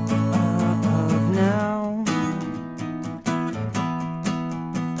now.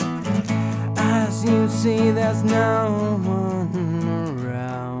 As you see, there's no one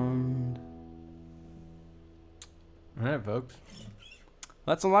around. All right, folks.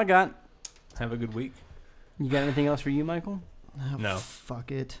 That's all I got. Have a good week. You got anything else for you, Michael? Oh, No.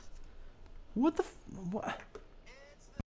 Fuck it. What the? What?